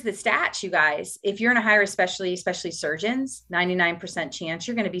 here's the stats, you guys. If you're in a high risk specialty, especially surgeons, 99% chance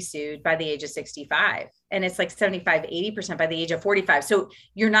you're going to be sued by the age of 65. And it's like 75, 80% by the age of 45. So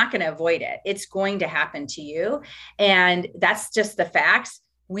you're not going to avoid it. It's going to happen to you. And that's just the facts.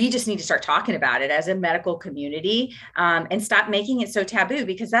 We just need to start talking about it as a medical community, and stop making it so taboo,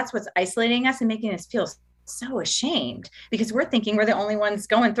 because that's what's isolating us and making us feel so ashamed, because we're thinking we're the only ones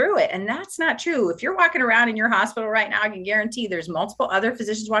going through it. And that's not true. If you're walking around in your hospital right now, I can guarantee there's multiple other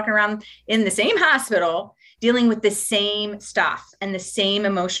physicians walking around in the same hospital dealing with the same stuff and the same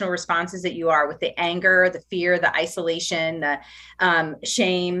emotional responses that you are, with the anger, the fear, the isolation, the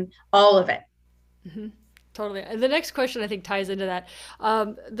shame, all of it. Mm-hmm. Totally. And the next question I think ties into that.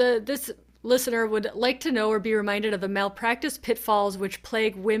 This listener would like to know or be reminded of the malpractice pitfalls which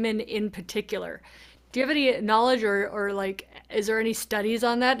plague women in particular. Do you have any knowledge, or like, is there any studies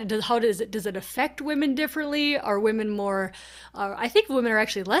on that? How does it affect women differently? Are women more? I think women are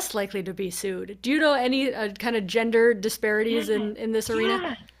actually less likely to be sued. Do you know any kind of gender disparities Yeah. in this arena?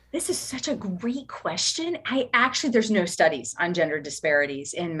 Yeah. This is such a great question. There's no studies on gender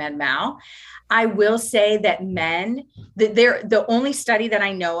disparities in med mal. I will say that the only study that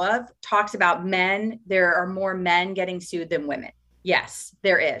I know of talks about men. There are more men getting sued than women. Yes,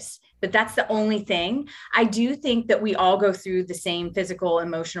 there is. But that's the only thing. I do think that we all go through the same physical,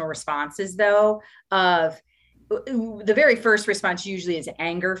 emotional responses, though, of the very first response usually is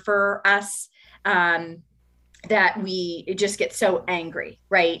anger for us. That we just get so angry,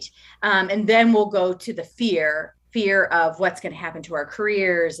 right? And then we'll go to the fear of what's going to happen to our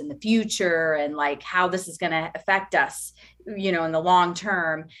careers in the future, and like how this is going to affect us, in the long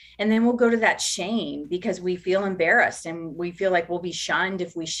term. And then we'll go to that shame, because we feel embarrassed and we feel like we'll be shunned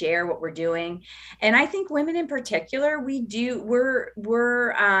if we share what we're doing. And I think women in particular,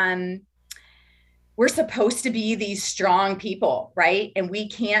 we're supposed to be these strong people, right? And we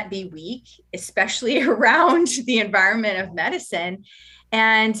can't be weak, especially around the environment of medicine.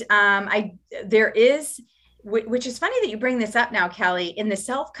 And there is, which is funny that you bring this up now, Kelly, in the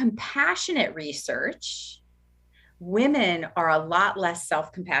self-compassionate research, women are a lot less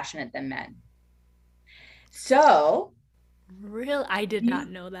self-compassionate than men. So Really, I did not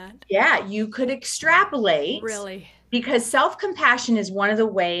know that. yeah, you could extrapolate, Really. because self compassion is one of the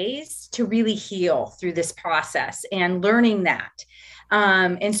ways to really heal through this process and learning that.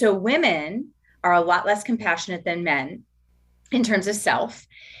 And so women are a lot less compassionate than men in terms of self.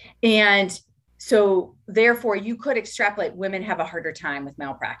 And so, therefore, you could extrapolate women have a harder time with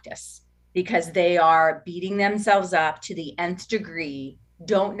malpractice, because they are beating themselves up to the nth degree,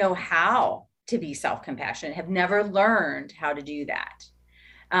 don't know how to be self compassionate, have never learned how to do that.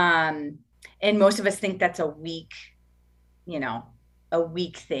 Um, and most of us think that's you know, a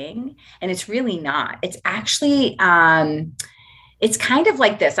weak thing. And it's really not. It's actually, it's kind of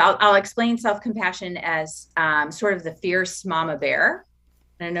like this. I'll explain self compassion as sort of the fierce mama bear.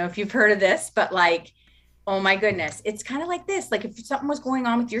 I don't know if you've heard of this, but like, oh my goodness, it's kind of like this. Like if something was going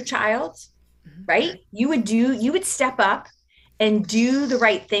on with your child, right? You would step up and do the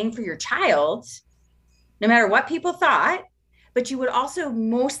right thing for your child, no matter what people thought, but you would also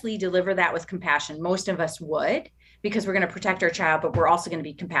mostly deliver that with compassion. Most of us would, because we're going to protect our child, but we're also going to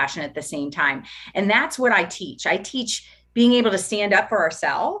be compassionate at the same time. And that's what I teach. I teach being able to stand up for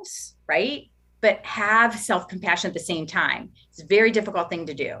ourselves, right? But have self compassion at the same time. It's a very difficult thing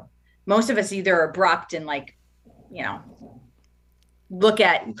to do. Most of us either are abrupt and like, you know, look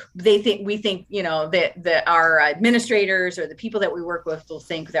at, we think, you know, that our administrators or the people that we work with will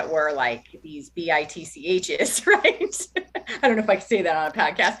think that we're like these bitchs, right? I don't know if I can say that on a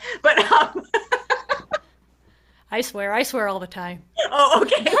podcast, but I swear all the time. oh,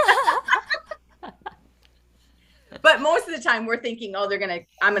 okay. But most of the time we're thinking, oh,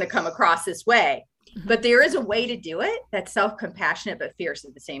 I'm gonna come across this way. But there is a way to do it that's self-compassionate but fierce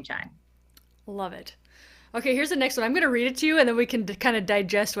at the same time. Love it. Okay, here's the next one. I'm going to read it to you, and then we can kind of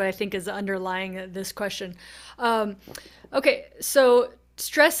digest what I think is underlying this question. Um, okay, so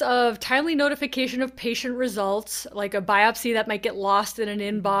stress of timely notification of patient results, like a biopsy that might get lost in an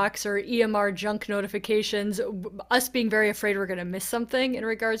inbox, or EMR junk notifications, us being very afraid we're going to miss something in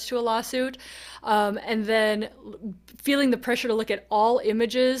regards to a lawsuit, and then feeling the pressure to look at all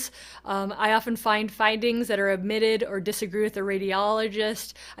images. I often find findings that are omitted or disagree with the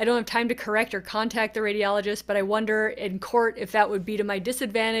radiologist. I don't have time to correct or contact the radiologist, but I wonder in court if that would be to my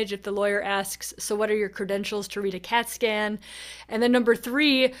disadvantage if the lawyer asks, so what are your credentials to read a CAT scan? And then number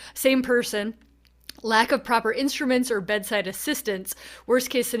 3, same person. Lack of proper instruments or bedside assistance.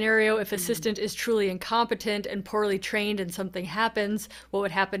 Worst case scenario, if assistant is truly incompetent and poorly trained and something happens, what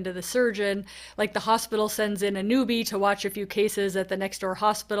would happen to the surgeon? Like the hospital sends in a newbie to watch a few cases at the next door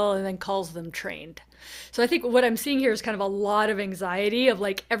hospital and then calls them trained. So I think what I'm seeing here is kind of a lot of anxiety of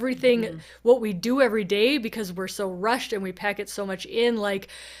like everything, what we do every day, because we're so rushed and we pack it so much in, like,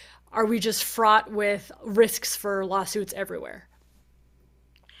 are we just fraught with risks for lawsuits everywhere?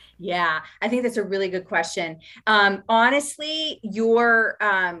 Yeah, I think that's a really good question. Honestly,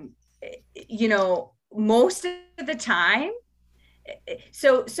 you know, most of the time,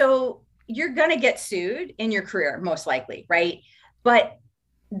 so you're gonna get sued in your career, most likely, right? But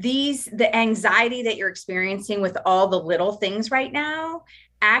the anxiety that you're experiencing with all the little things right now,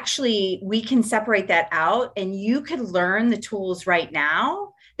 actually, we can separate that out, and you could learn the tools right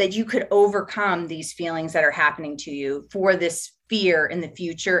now that you could overcome these feelings that are happening to you for this fear in the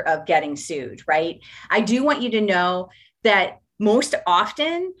future of getting sued, right? I do want you to know that most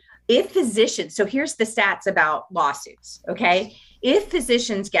often, if physicians, so here's the stats about lawsuits, okay? If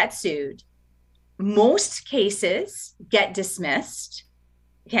physicians get sued, most cases get dismissed,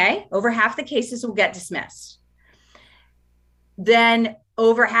 okay? Over half the cases will get dismissed. Then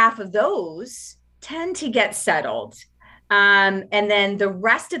over half of those tend to get settled. And then the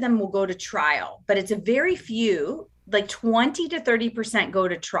rest of them will go to trial, but it's a very few, like 20 to 30% go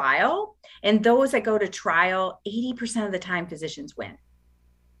to trial. And those that go to trial, 80% of the time physicians win.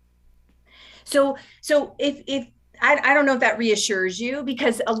 So if I don't know if that reassures you,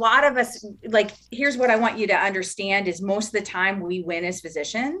 because a lot of us, like, here's what I want you to understand is most of the time we win as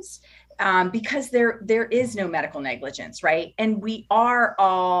physicians, because there is no medical negligence, right? And we are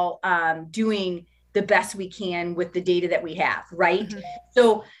all doing the best we can with the data that we have, right?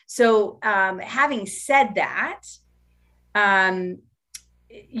 So having said that,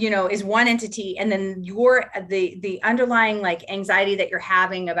 you know, is one entity, and then the underlying like anxiety that you're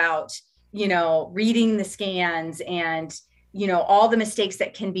having about, you know, reading the scans and, you know, all the mistakes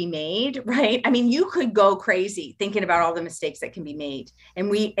that can be made, right? I mean, you could go crazy thinking about all the mistakes that can be made. And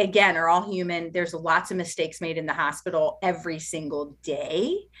we, again, are all human. There's lots of mistakes made in the hospital every single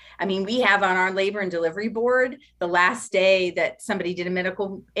day. I mean, we have on our labor and delivery board, the last day that somebody did a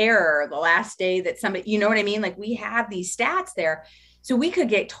medical error, the last day that somebody, you know what I mean? Like, we have these stats there. So we could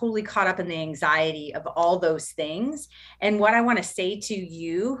get totally caught up in the anxiety of all those things. And what I want to say to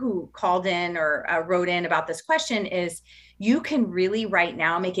you who called in or wrote in about this question is, you can really right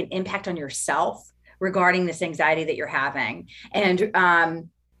now make an impact on yourself regarding this anxiety that you're having. And,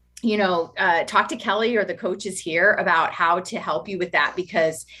 you know, talk to Kelly or the coaches here about how to help you with that,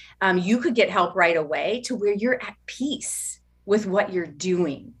 because you could get help right away to where you're at peace with what you're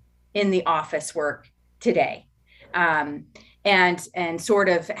doing in the office work today. And sort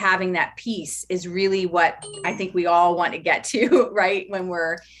of having that peace is really what I think we all want to get to, right? When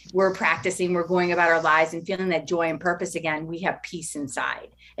we're practicing, we're going about our lives and feeling that joy and purpose again, we have peace inside.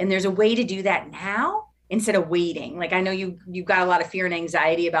 And there's a way to do that now instead of waiting. Like, I know you've got a lot of fear and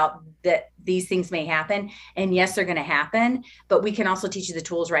anxiety about that these things may happen. And yes, they're going to happen, but we can also teach you the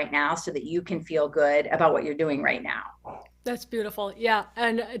tools right now so that you can feel good about what you're doing right now. That's beautiful. Yeah.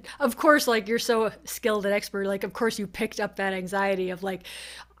 And of course, like you're so skilled and expert, like, of course, you picked up that anxiety of like,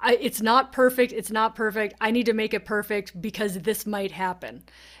 it's not perfect. It's not perfect. I need to make it perfect because this might happen.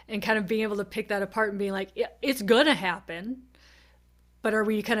 And kind of being able to pick that apart and being like, it's going to happen, but are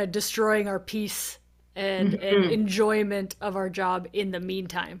we kind of destroying our peace and Mm-hmm. enjoyment of our job in the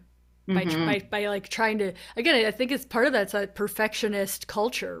meantime? Mm-hmm. By like trying to, again, I think it's part of that's that perfectionist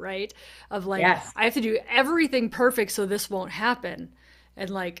culture, right? Of like, Yes. I have to do everything perfect so this won't happen. And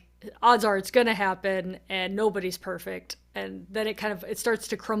like odds are it's gonna happen and nobody's perfect. And then it kind of it starts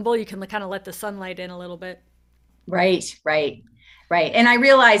to crumble. You can kind of let the sunlight in a little bit. Right, right, right. And I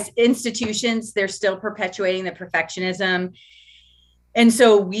realize institutions, they're still perpetuating the perfectionism. And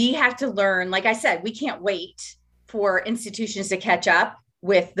so we have to learn, like I said, we can't wait for institutions to catch up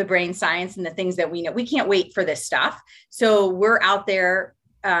with the brain science and the things that we know. We can't wait for this stuff. So we're out there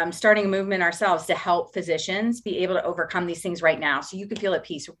starting a movement ourselves to help physicians be able to overcome these things right now. So you can feel at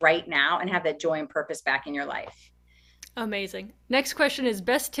peace right now and have that joy and purpose back in your life. Amazing. Next question is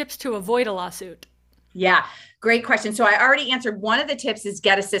best tips to avoid a lawsuit. Yeah, great question. So I already answered one of the tips is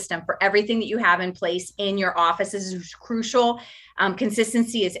get a system for everything that you have in place in your office. This is crucial.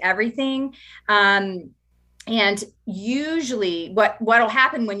 Consistency is everything. And usually what'll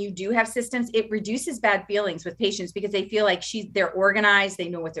happen when you do have systems, it reduces bad feelings with patients because they feel like they're organized, they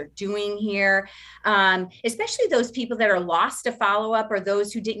know what they're doing here. Especially those people that are lost to follow up or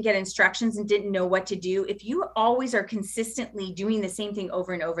those who didn't get instructions and didn't know what to do. If you always are consistently doing the same thing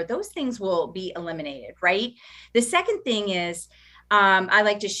over and over, those things will be eliminated, right? The second thing is I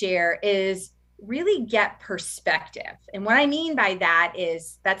like to share is really get perspective. And what I mean by that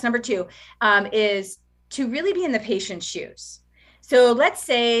is that's number two, is to really be in the patient's shoes. So let's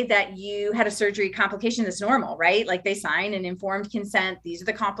say that you had a surgery complication that's normal, right? Like they sign an informed consent. These are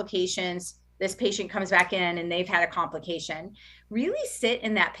the complications. This patient comes back in and they've had a complication. Really sit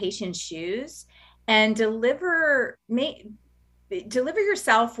in that patient's shoes and deliver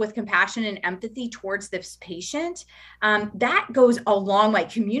yourself with compassion and empathy towards this patient. That goes a long way.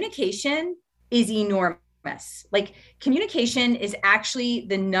 Communication is enormous. Like communication is actually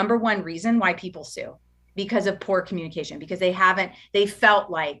the number one reason why people sue because of poor communication, because they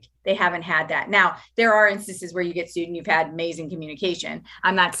felt like they haven't had that. Now, there are instances where you get sued and you've had amazing communication.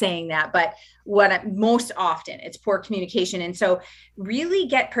 I'm not saying that, but most often it's poor communication. And so really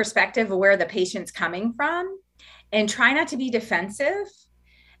get perspective of where the patient's coming from and try not to be defensive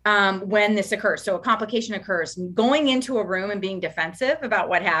when this occurs. So a complication occurs. Going into a room and being defensive about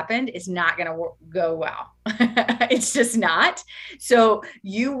what happened is not going to go well. It's just not. So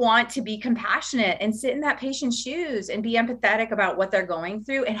you want to be compassionate and sit in that patient's shoes and be empathetic about what they're going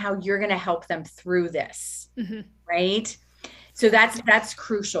through and how you're going to help them through this. Mm-hmm. Right. So that's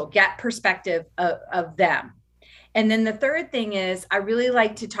crucial. Get perspective of them. And then the third thing is I really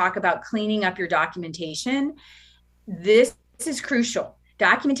like to talk about cleaning up your documentation. This is crucial.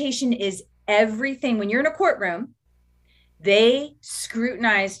 Documentation is everything. When you're in a courtroom, they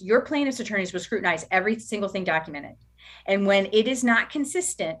scrutinize, your plaintiff's attorneys will scrutinize every single thing documented. And when it is not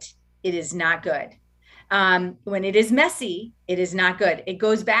consistent, it is not good. When it is messy, it is not good. It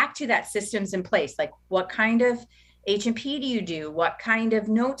goes back to that systems in place. Like what kind of H&P do you do? What kind of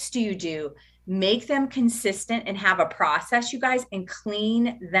notes do you do? Make them consistent and have a process, you guys, and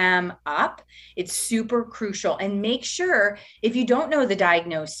clean them up. It's super crucial. And make sure if you don't know the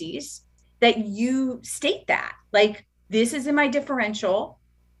diagnoses that you state that like, this is in my differential.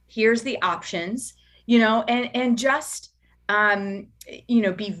 Here's the options, and just,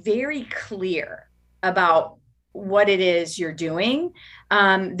 be very clear about what it is you're doing.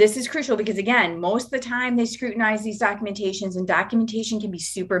 This is crucial because again, most of the time they scrutinize these documentations and documentation can be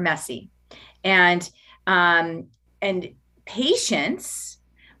super messy. And patients,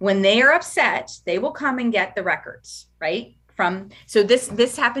 when they are upset, they will come and get the records, right? So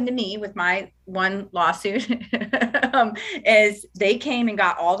this happened to me with my one lawsuit. Is they came and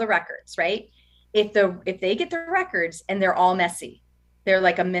got all the records, right? If they get the records and they're all messy, they're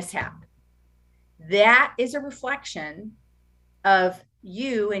like a mishap. That is a reflection of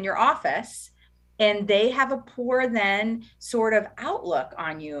you in your office, and they have a poor then sort of outlook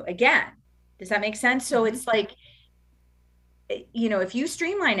on you again. Does that make sense? So it's like, if you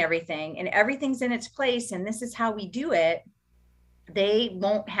streamline everything and everything's in its place and this is how we do it, they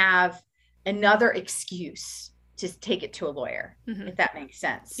won't have another excuse to take it to a lawyer, if that makes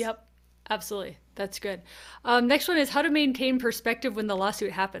sense. Yep, absolutely. That's good. Next one is how to maintain perspective when the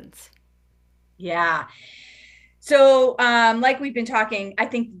lawsuit happens. Yeah. So, like we've been talking, I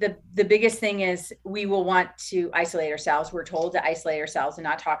think the biggest thing is we will want to isolate ourselves. We're told to isolate ourselves and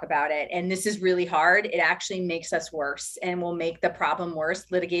not talk about it. And this is really hard. It actually makes us worse and will make the problem worse.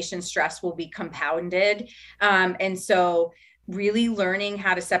 Litigation stress will be compounded. And so, really learning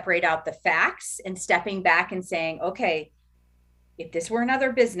how to separate out the facts and stepping back and saying, okay, if this were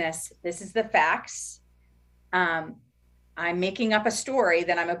another business, this is the facts. Um, I'm making up a story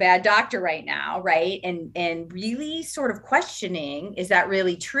that I'm a bad doctor right now, right? And really sort of questioning, is that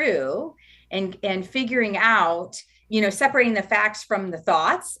really true? And figuring out, separating the facts from the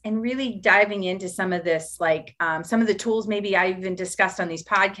thoughts and really diving into some of this, like some of the tools maybe I even discussed on these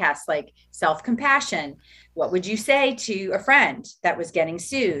podcasts, like self-compassion. What would you say to a friend that was getting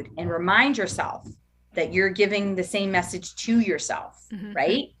sued? And remind yourself that you're giving the same message to yourself, Mm-hmm.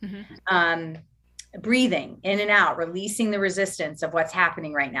 right? Mm-hmm. Breathing in and out, releasing the resistance of what's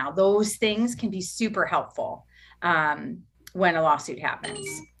happening right now. Those things can be super helpful when a lawsuit happens.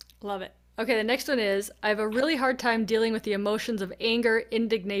 Love it. Okay, the next one is I have a really hard time dealing with the emotions of anger,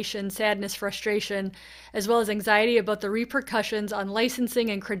 indignation, sadness, frustration, as well as anxiety about the repercussions on licensing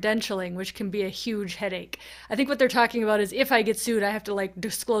and credentialing, which can be a huge headache. I think what they're talking about is if I get sued, I have to like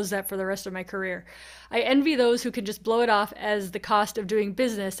disclose that for the rest of my career. I envy those who can just blow it off as the cost of doing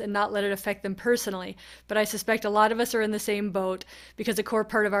business and not let it affect them personally, but I suspect a lot of us are in the same boat because a core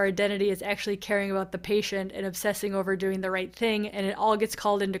part of our identity is actually caring about the patient and obsessing over doing the right thing, and it all gets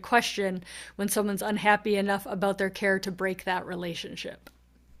called into question when someone's unhappy enough about their care to break that relationship.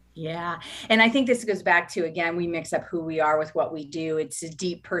 Yeah. And I think this goes back to, again, we mix up who we are with what we do. It's a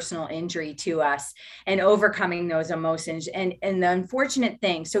deep personal injury to us and overcoming those emotions. And the unfortunate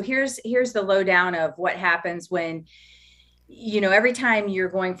thing. So here's the lowdown of what happens when, every time you're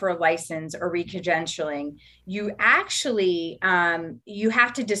going for a license or recredentialing, you actually you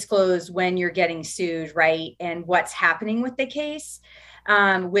have to disclose when you're getting sued, right? And what's happening with the case,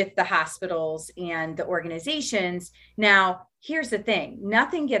 with the hospitals and the organizations. Now, here's the thing,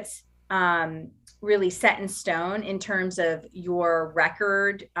 nothing gets really set in stone in terms of your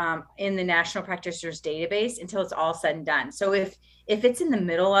record in the National Practitioners Database until it's all said and done. So if it's in the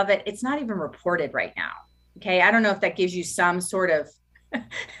middle of it, it's not even reported right now. Okay, I don't know if that gives you some sort of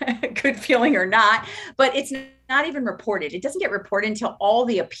good feeling or not, but it's not even reported. It doesn't get reported until all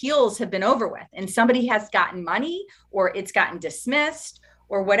the appeals have been over with and somebody has gotten money or it's gotten dismissed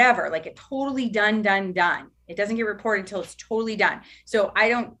or whatever, like it totally done. It doesn't get reported until it's totally done. So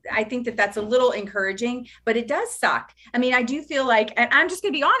I think that that's a little encouraging, but it does suck. I mean, I do feel like, and I'm just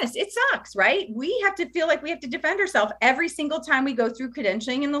going to be honest, it sucks, right? We have to feel like we have to defend ourselves every single time we go through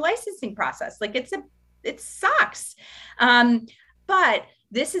credentialing in the licensing process. Like it sucks. But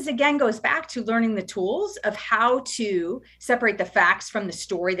this is, again, goes back to learning the tools of how to separate the facts from the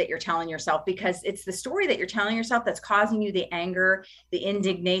story that you're telling yourself, because it's the story that you're telling yourself that's causing you the anger, the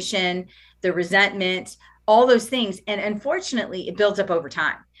indignation, the resentment, all those things. And unfortunately, it builds up over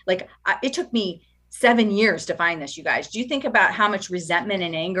time. Like it took me 7 years to find this, you guys. Do you think about how much resentment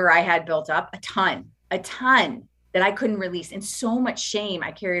and anger I had built up? A ton that I couldn't release, and so much shame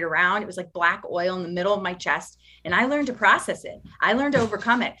I carried around. It was like black oil in the middle of my chest. And I learned to process it. I learned to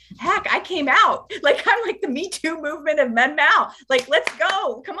overcome it. Heck, I came out. Like I'm like the Me Too movement of men now. Like, let's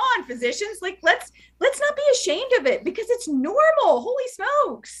go. Come on, physicians. Like, let's not be ashamed of it because it's normal. Holy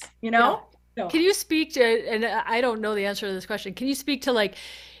smokes, Yeah. So, Can you speak to, and I don't know the answer to this question, can you speak to like,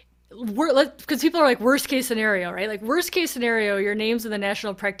 because people are like worst case scenario, right? Like worst case scenario, your name's in the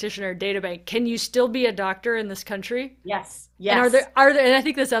National Practitioner Database. Can you still be a doctor in this country? yes, And yes. are there, and I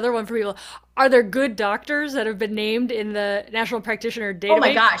think this other one for people, are there good doctors that have been named in the National Practitioner Oh my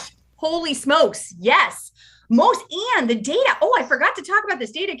Database? gosh. Holy smokes. Yes. Most, and the data. Oh, I forgot to talk about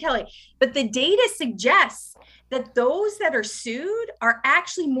this data, Kelly, but the data suggests that those that are sued are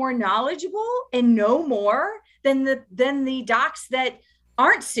actually more knowledgeable and know more than the docs that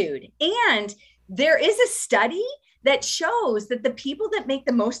aren't sued. And there is a study that shows that the people that make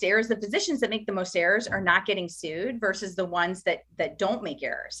the most errors, the physicians that make the most errors, are not getting sued versus the ones that don't make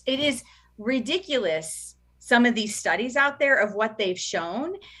errors. It is ridiculous, some of these studies out there of what they've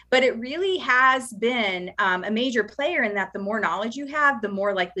shown, but it really has been a major player in that the more knowledge you have, the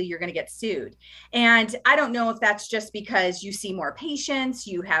more likely you're going to get sued. And I don't know if that's just because you see more patients,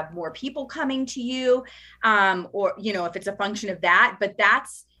 you have more people coming to you, or if it's a function of that, but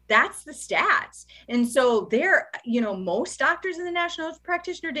that's the stats. And so most doctors in the National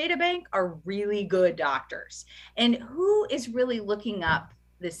Practitioner Data Bank are really good doctors. And who is really looking up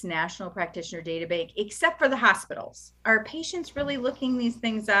this National Practitioner Data Bank except for the hospitals? Are patients really looking these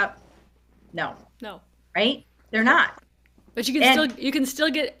things up? No. No. Right? They're not. But you can And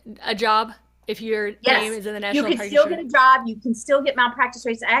still get a job. if your name Yes, is in the you national could still get practitioner. a job. You can still get malpractice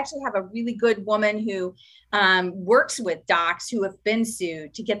rates. I actually have a really good woman who works with docs who have been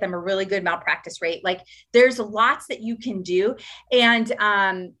sued to get them a really good malpractice rate. Like there's lots that you can do. And,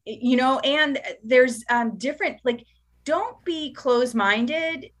 and there's different, like, don't be closed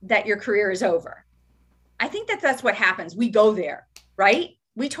minded that your career is over. I think that that's what happens. We go there, right?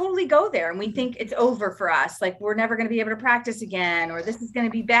 We totally go there and we Mm-hmm. think it's over for us. Like we're never going to be able to practice again, or this is going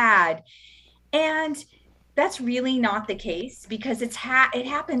to be bad. And that's really not the case because it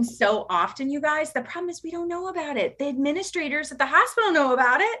happens so often, you guys. The problem is we don't know about it. The administrators at the hospital know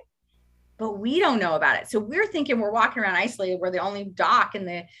about it, but we don't know about it. So we're thinking we're walking around isolated. We're the only doc in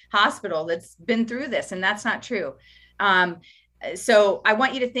the hospital that's been through this, and that's not true. Um, so I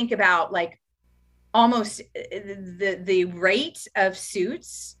want you to think about like almost the rate of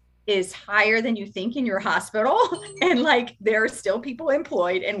suits is higher than you think in your hospital. And like there are still people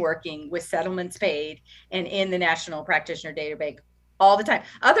employed and working with settlements paid and in the National Practitioner Database all the time.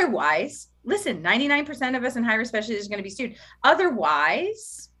 Otherwise, listen, 99% of us in high risk specialties are going to be sued.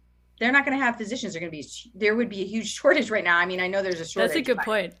 Otherwise, they're not going to have physicians. There would be a huge shortage right now. I mean, I know there's a That's a shortage, good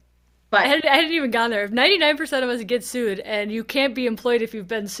point. but I hadn't even gone there. If 99% of us get sued and you can't be employed if you've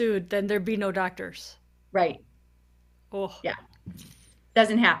been sued, then there'd be no doctors. right. Oh, Yeah.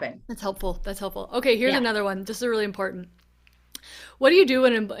 Doesn't happen. that's helpful. That's helpful. Okay, here's Yeah. another one. This is really important. What do you do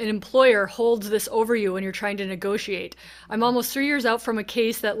when an employer holds this over you when you're trying to negotiate? I'm almost 3 years out from a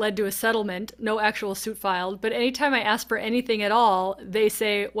case that led to a settlement, no actual suit filed, but anytime I ask for anything at all, they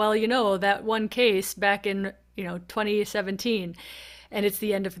say, well, that one case back in, 2017, and it's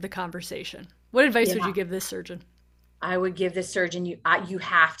the end of the conversation. What advice would Yeah. you give this surgeon? I would give the surgeon you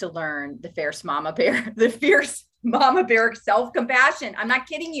have to learn the fierce mama bear, the fierce mama bear self-compassion. I'm not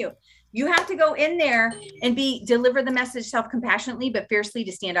kidding you. You have to go in there and deliver the message self-compassionately, but fiercely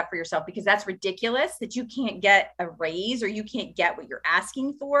to stand up for yourself, because that's ridiculous that you can't get a raise or you can't get what you're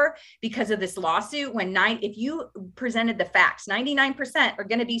asking for because of this lawsuit. If you presented the facts, 99% are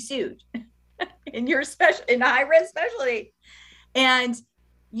going to be sued in in high risk specialty. And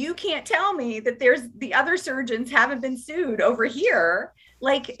you can't tell me that there's the other surgeons haven't been sued over here.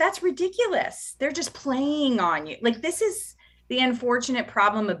 Like that's ridiculous. They're just playing on you. Like this is the unfortunate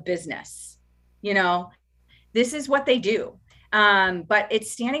problem of business. This is what they do. But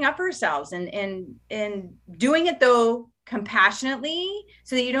it's standing up for ourselves and doing it though compassionately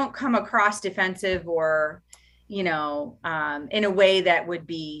so that you don't come across defensive or, in a way that would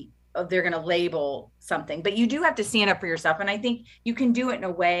be they're going to label something, but you do have to stand up for yourself. And I think you can do it in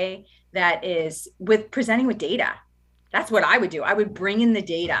a way that is with presenting with data. That's what I would do. I would bring in the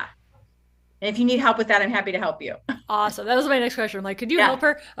data. And if you need help with that, I'm happy to help you. Awesome. That was my next question. I'm like, could you Yeah. help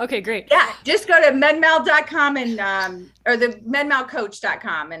her? Okay, great. Yeah. Just go to medmal.com or the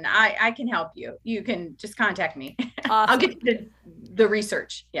medmalcoach.com and I can help you. You can just contact me. Awesome. I'll get you the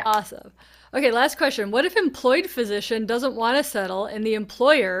research. Yeah. Awesome. Okay, last question. What if employed physician doesn't want to settle and the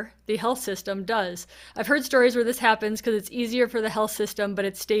employer, the health system, does? I've heard stories where this happens because it's easier for the health system, but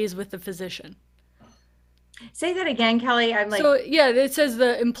it stays with the physician. Say that again, Kelly. I'm like, So, yeah, it says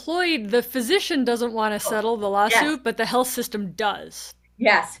the physician doesn't want to settle the lawsuit, yes. but the health system does.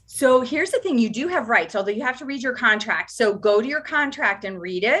 Yes. So here's the thing. You do have rights, although you have to read your contract. So go to your contract and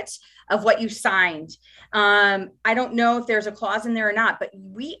read it of what you signed. I don't know if there's a clause in there or not, but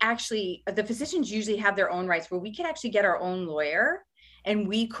the physicians usually have their own rights where we could actually get our own lawyer and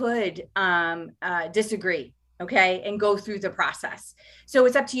we could disagree. Okay. And go through the process. So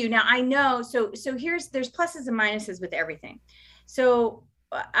it's up to you. Now I know, so there's pluses and minuses with everything. So,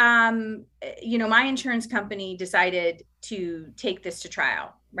 my insurance company decided to take this to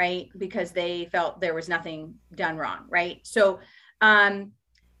trial, right? Because they felt there was nothing done wrong. Right. So, and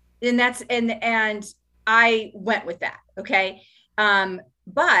I went with that. Okay.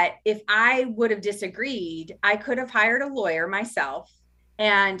 But if I would have disagreed, I could have hired a lawyer myself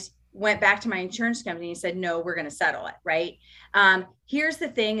and went back to my insurance company and said, no, we're going to settle it. Right. Here's the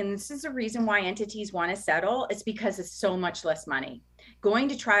thing. And this is the reason why entities want to settle. It's because it's so much less money. Going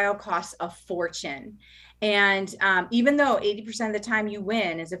to trial costs a fortune. And even though 80% of the time you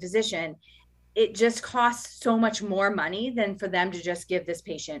win as a physician, it just costs so much more money than for them to just give this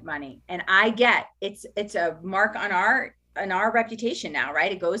patient money. And I get it's a mark on our reputation now,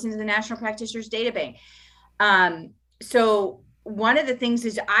 right? It goes into the National Practitioners Database. So one of the things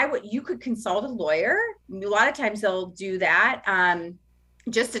is you could consult a lawyer. A lot of times they'll do that.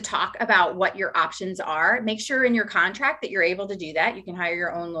 Just to talk about what your options are. Make sure in your contract that you're able to do that. You can hire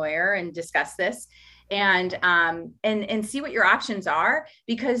your own lawyer and discuss this and see what your options are,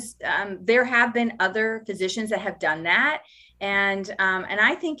 because there have been other physicians that have done that. And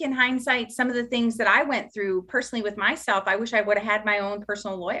I think in hindsight, some of the things that I went through personally with myself, I wish I would have had my own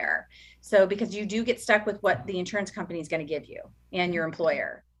personal lawyer. So because you do get stuck with what the insurance company is going to give you and your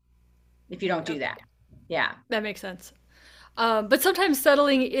employer if you don't do that. Yeah, That makes sense. But sometimes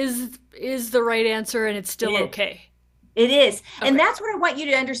settling is the right answer, and it's it still is. okay. It is. And Okay. that's what I want you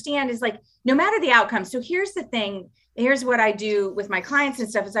to understand is like, no matter the outcome. So here's the thing. Here's what I do with my clients and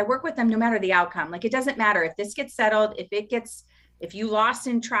stuff is I work with them no matter the outcome. Like it doesn't matter if this gets settled, if you lost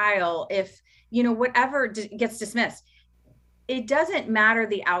in trial, if, whatever gets dismissed, it doesn't matter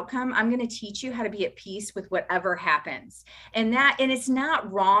the outcome. I'm going to teach you how to be at peace with whatever happens. And it's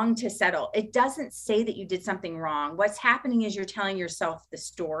not wrong to settle. It doesn't say that you did something wrong. What's happening is you're telling yourself the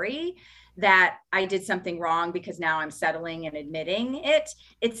story that I did something wrong because now I'm settling and admitting it.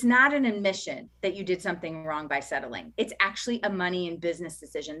 It's not an admission that you did something wrong by settling. It's actually a money and business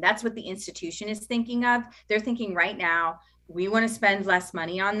decision. That's what the institution is thinking of. They're thinking right now, we want to spend less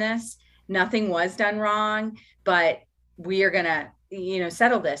money on this. Nothing was done wrong, but we are going to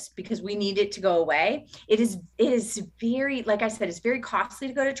settle this because we need it to go away. It is very, like I said, it's very costly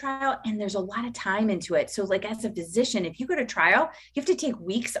to go to trial, and there's a lot of time into it. So like as a physician, if you go to trial, you have to take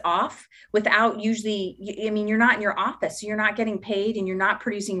weeks off without usually, you're not in your office, so you're not getting paid and you're not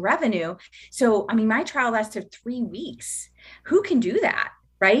producing revenue. So my trial lasted 3 weeks. Who can do that?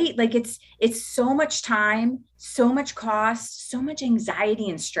 Right? Like it's so much time, so much cost, so much anxiety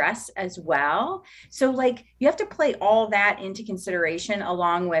and stress as well. So like you have to play all that into consideration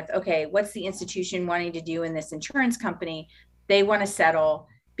along with, okay, what's the institution wanting to do in this insurance company? They want to settle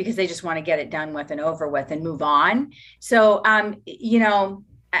because they just want to get it done with and over with and move on. So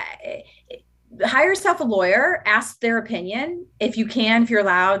hire yourself a lawyer, ask their opinion if you can, if you're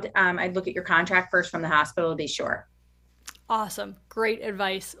allowed. I'd look at your contract first from the hospital to be sure. Awesome. Great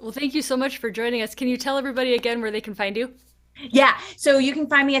advice. Well, thank you so much for joining us. Can you tell everybody again where they can find you? Yeah. So you can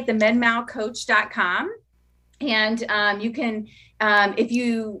find me at the medmalcoach.com. And you can, if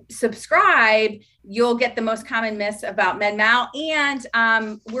you subscribe, you'll get the most common myths about MedMal.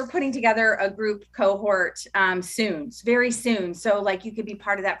 And we're putting together a group cohort soon, very soon. So like you could be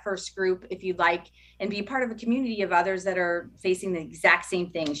part of that first group if you'd like, and be part of a community of others that are facing the exact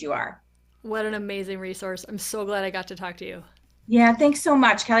same things you are. What an amazing resource. I'm so glad I got to talk to you. Yeah, thanks so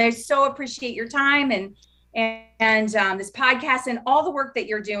much, Kelly. I so appreciate your time and this podcast and all the work that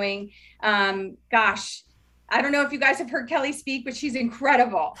you're doing. Gosh, I don't know if you guys have heard Kelly speak, but she's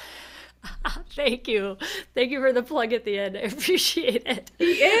incredible. Thank you. Thank you for the plug at the end. I appreciate it. She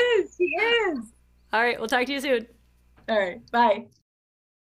is. She is. All right, we'll talk to you soon. All right. Bye.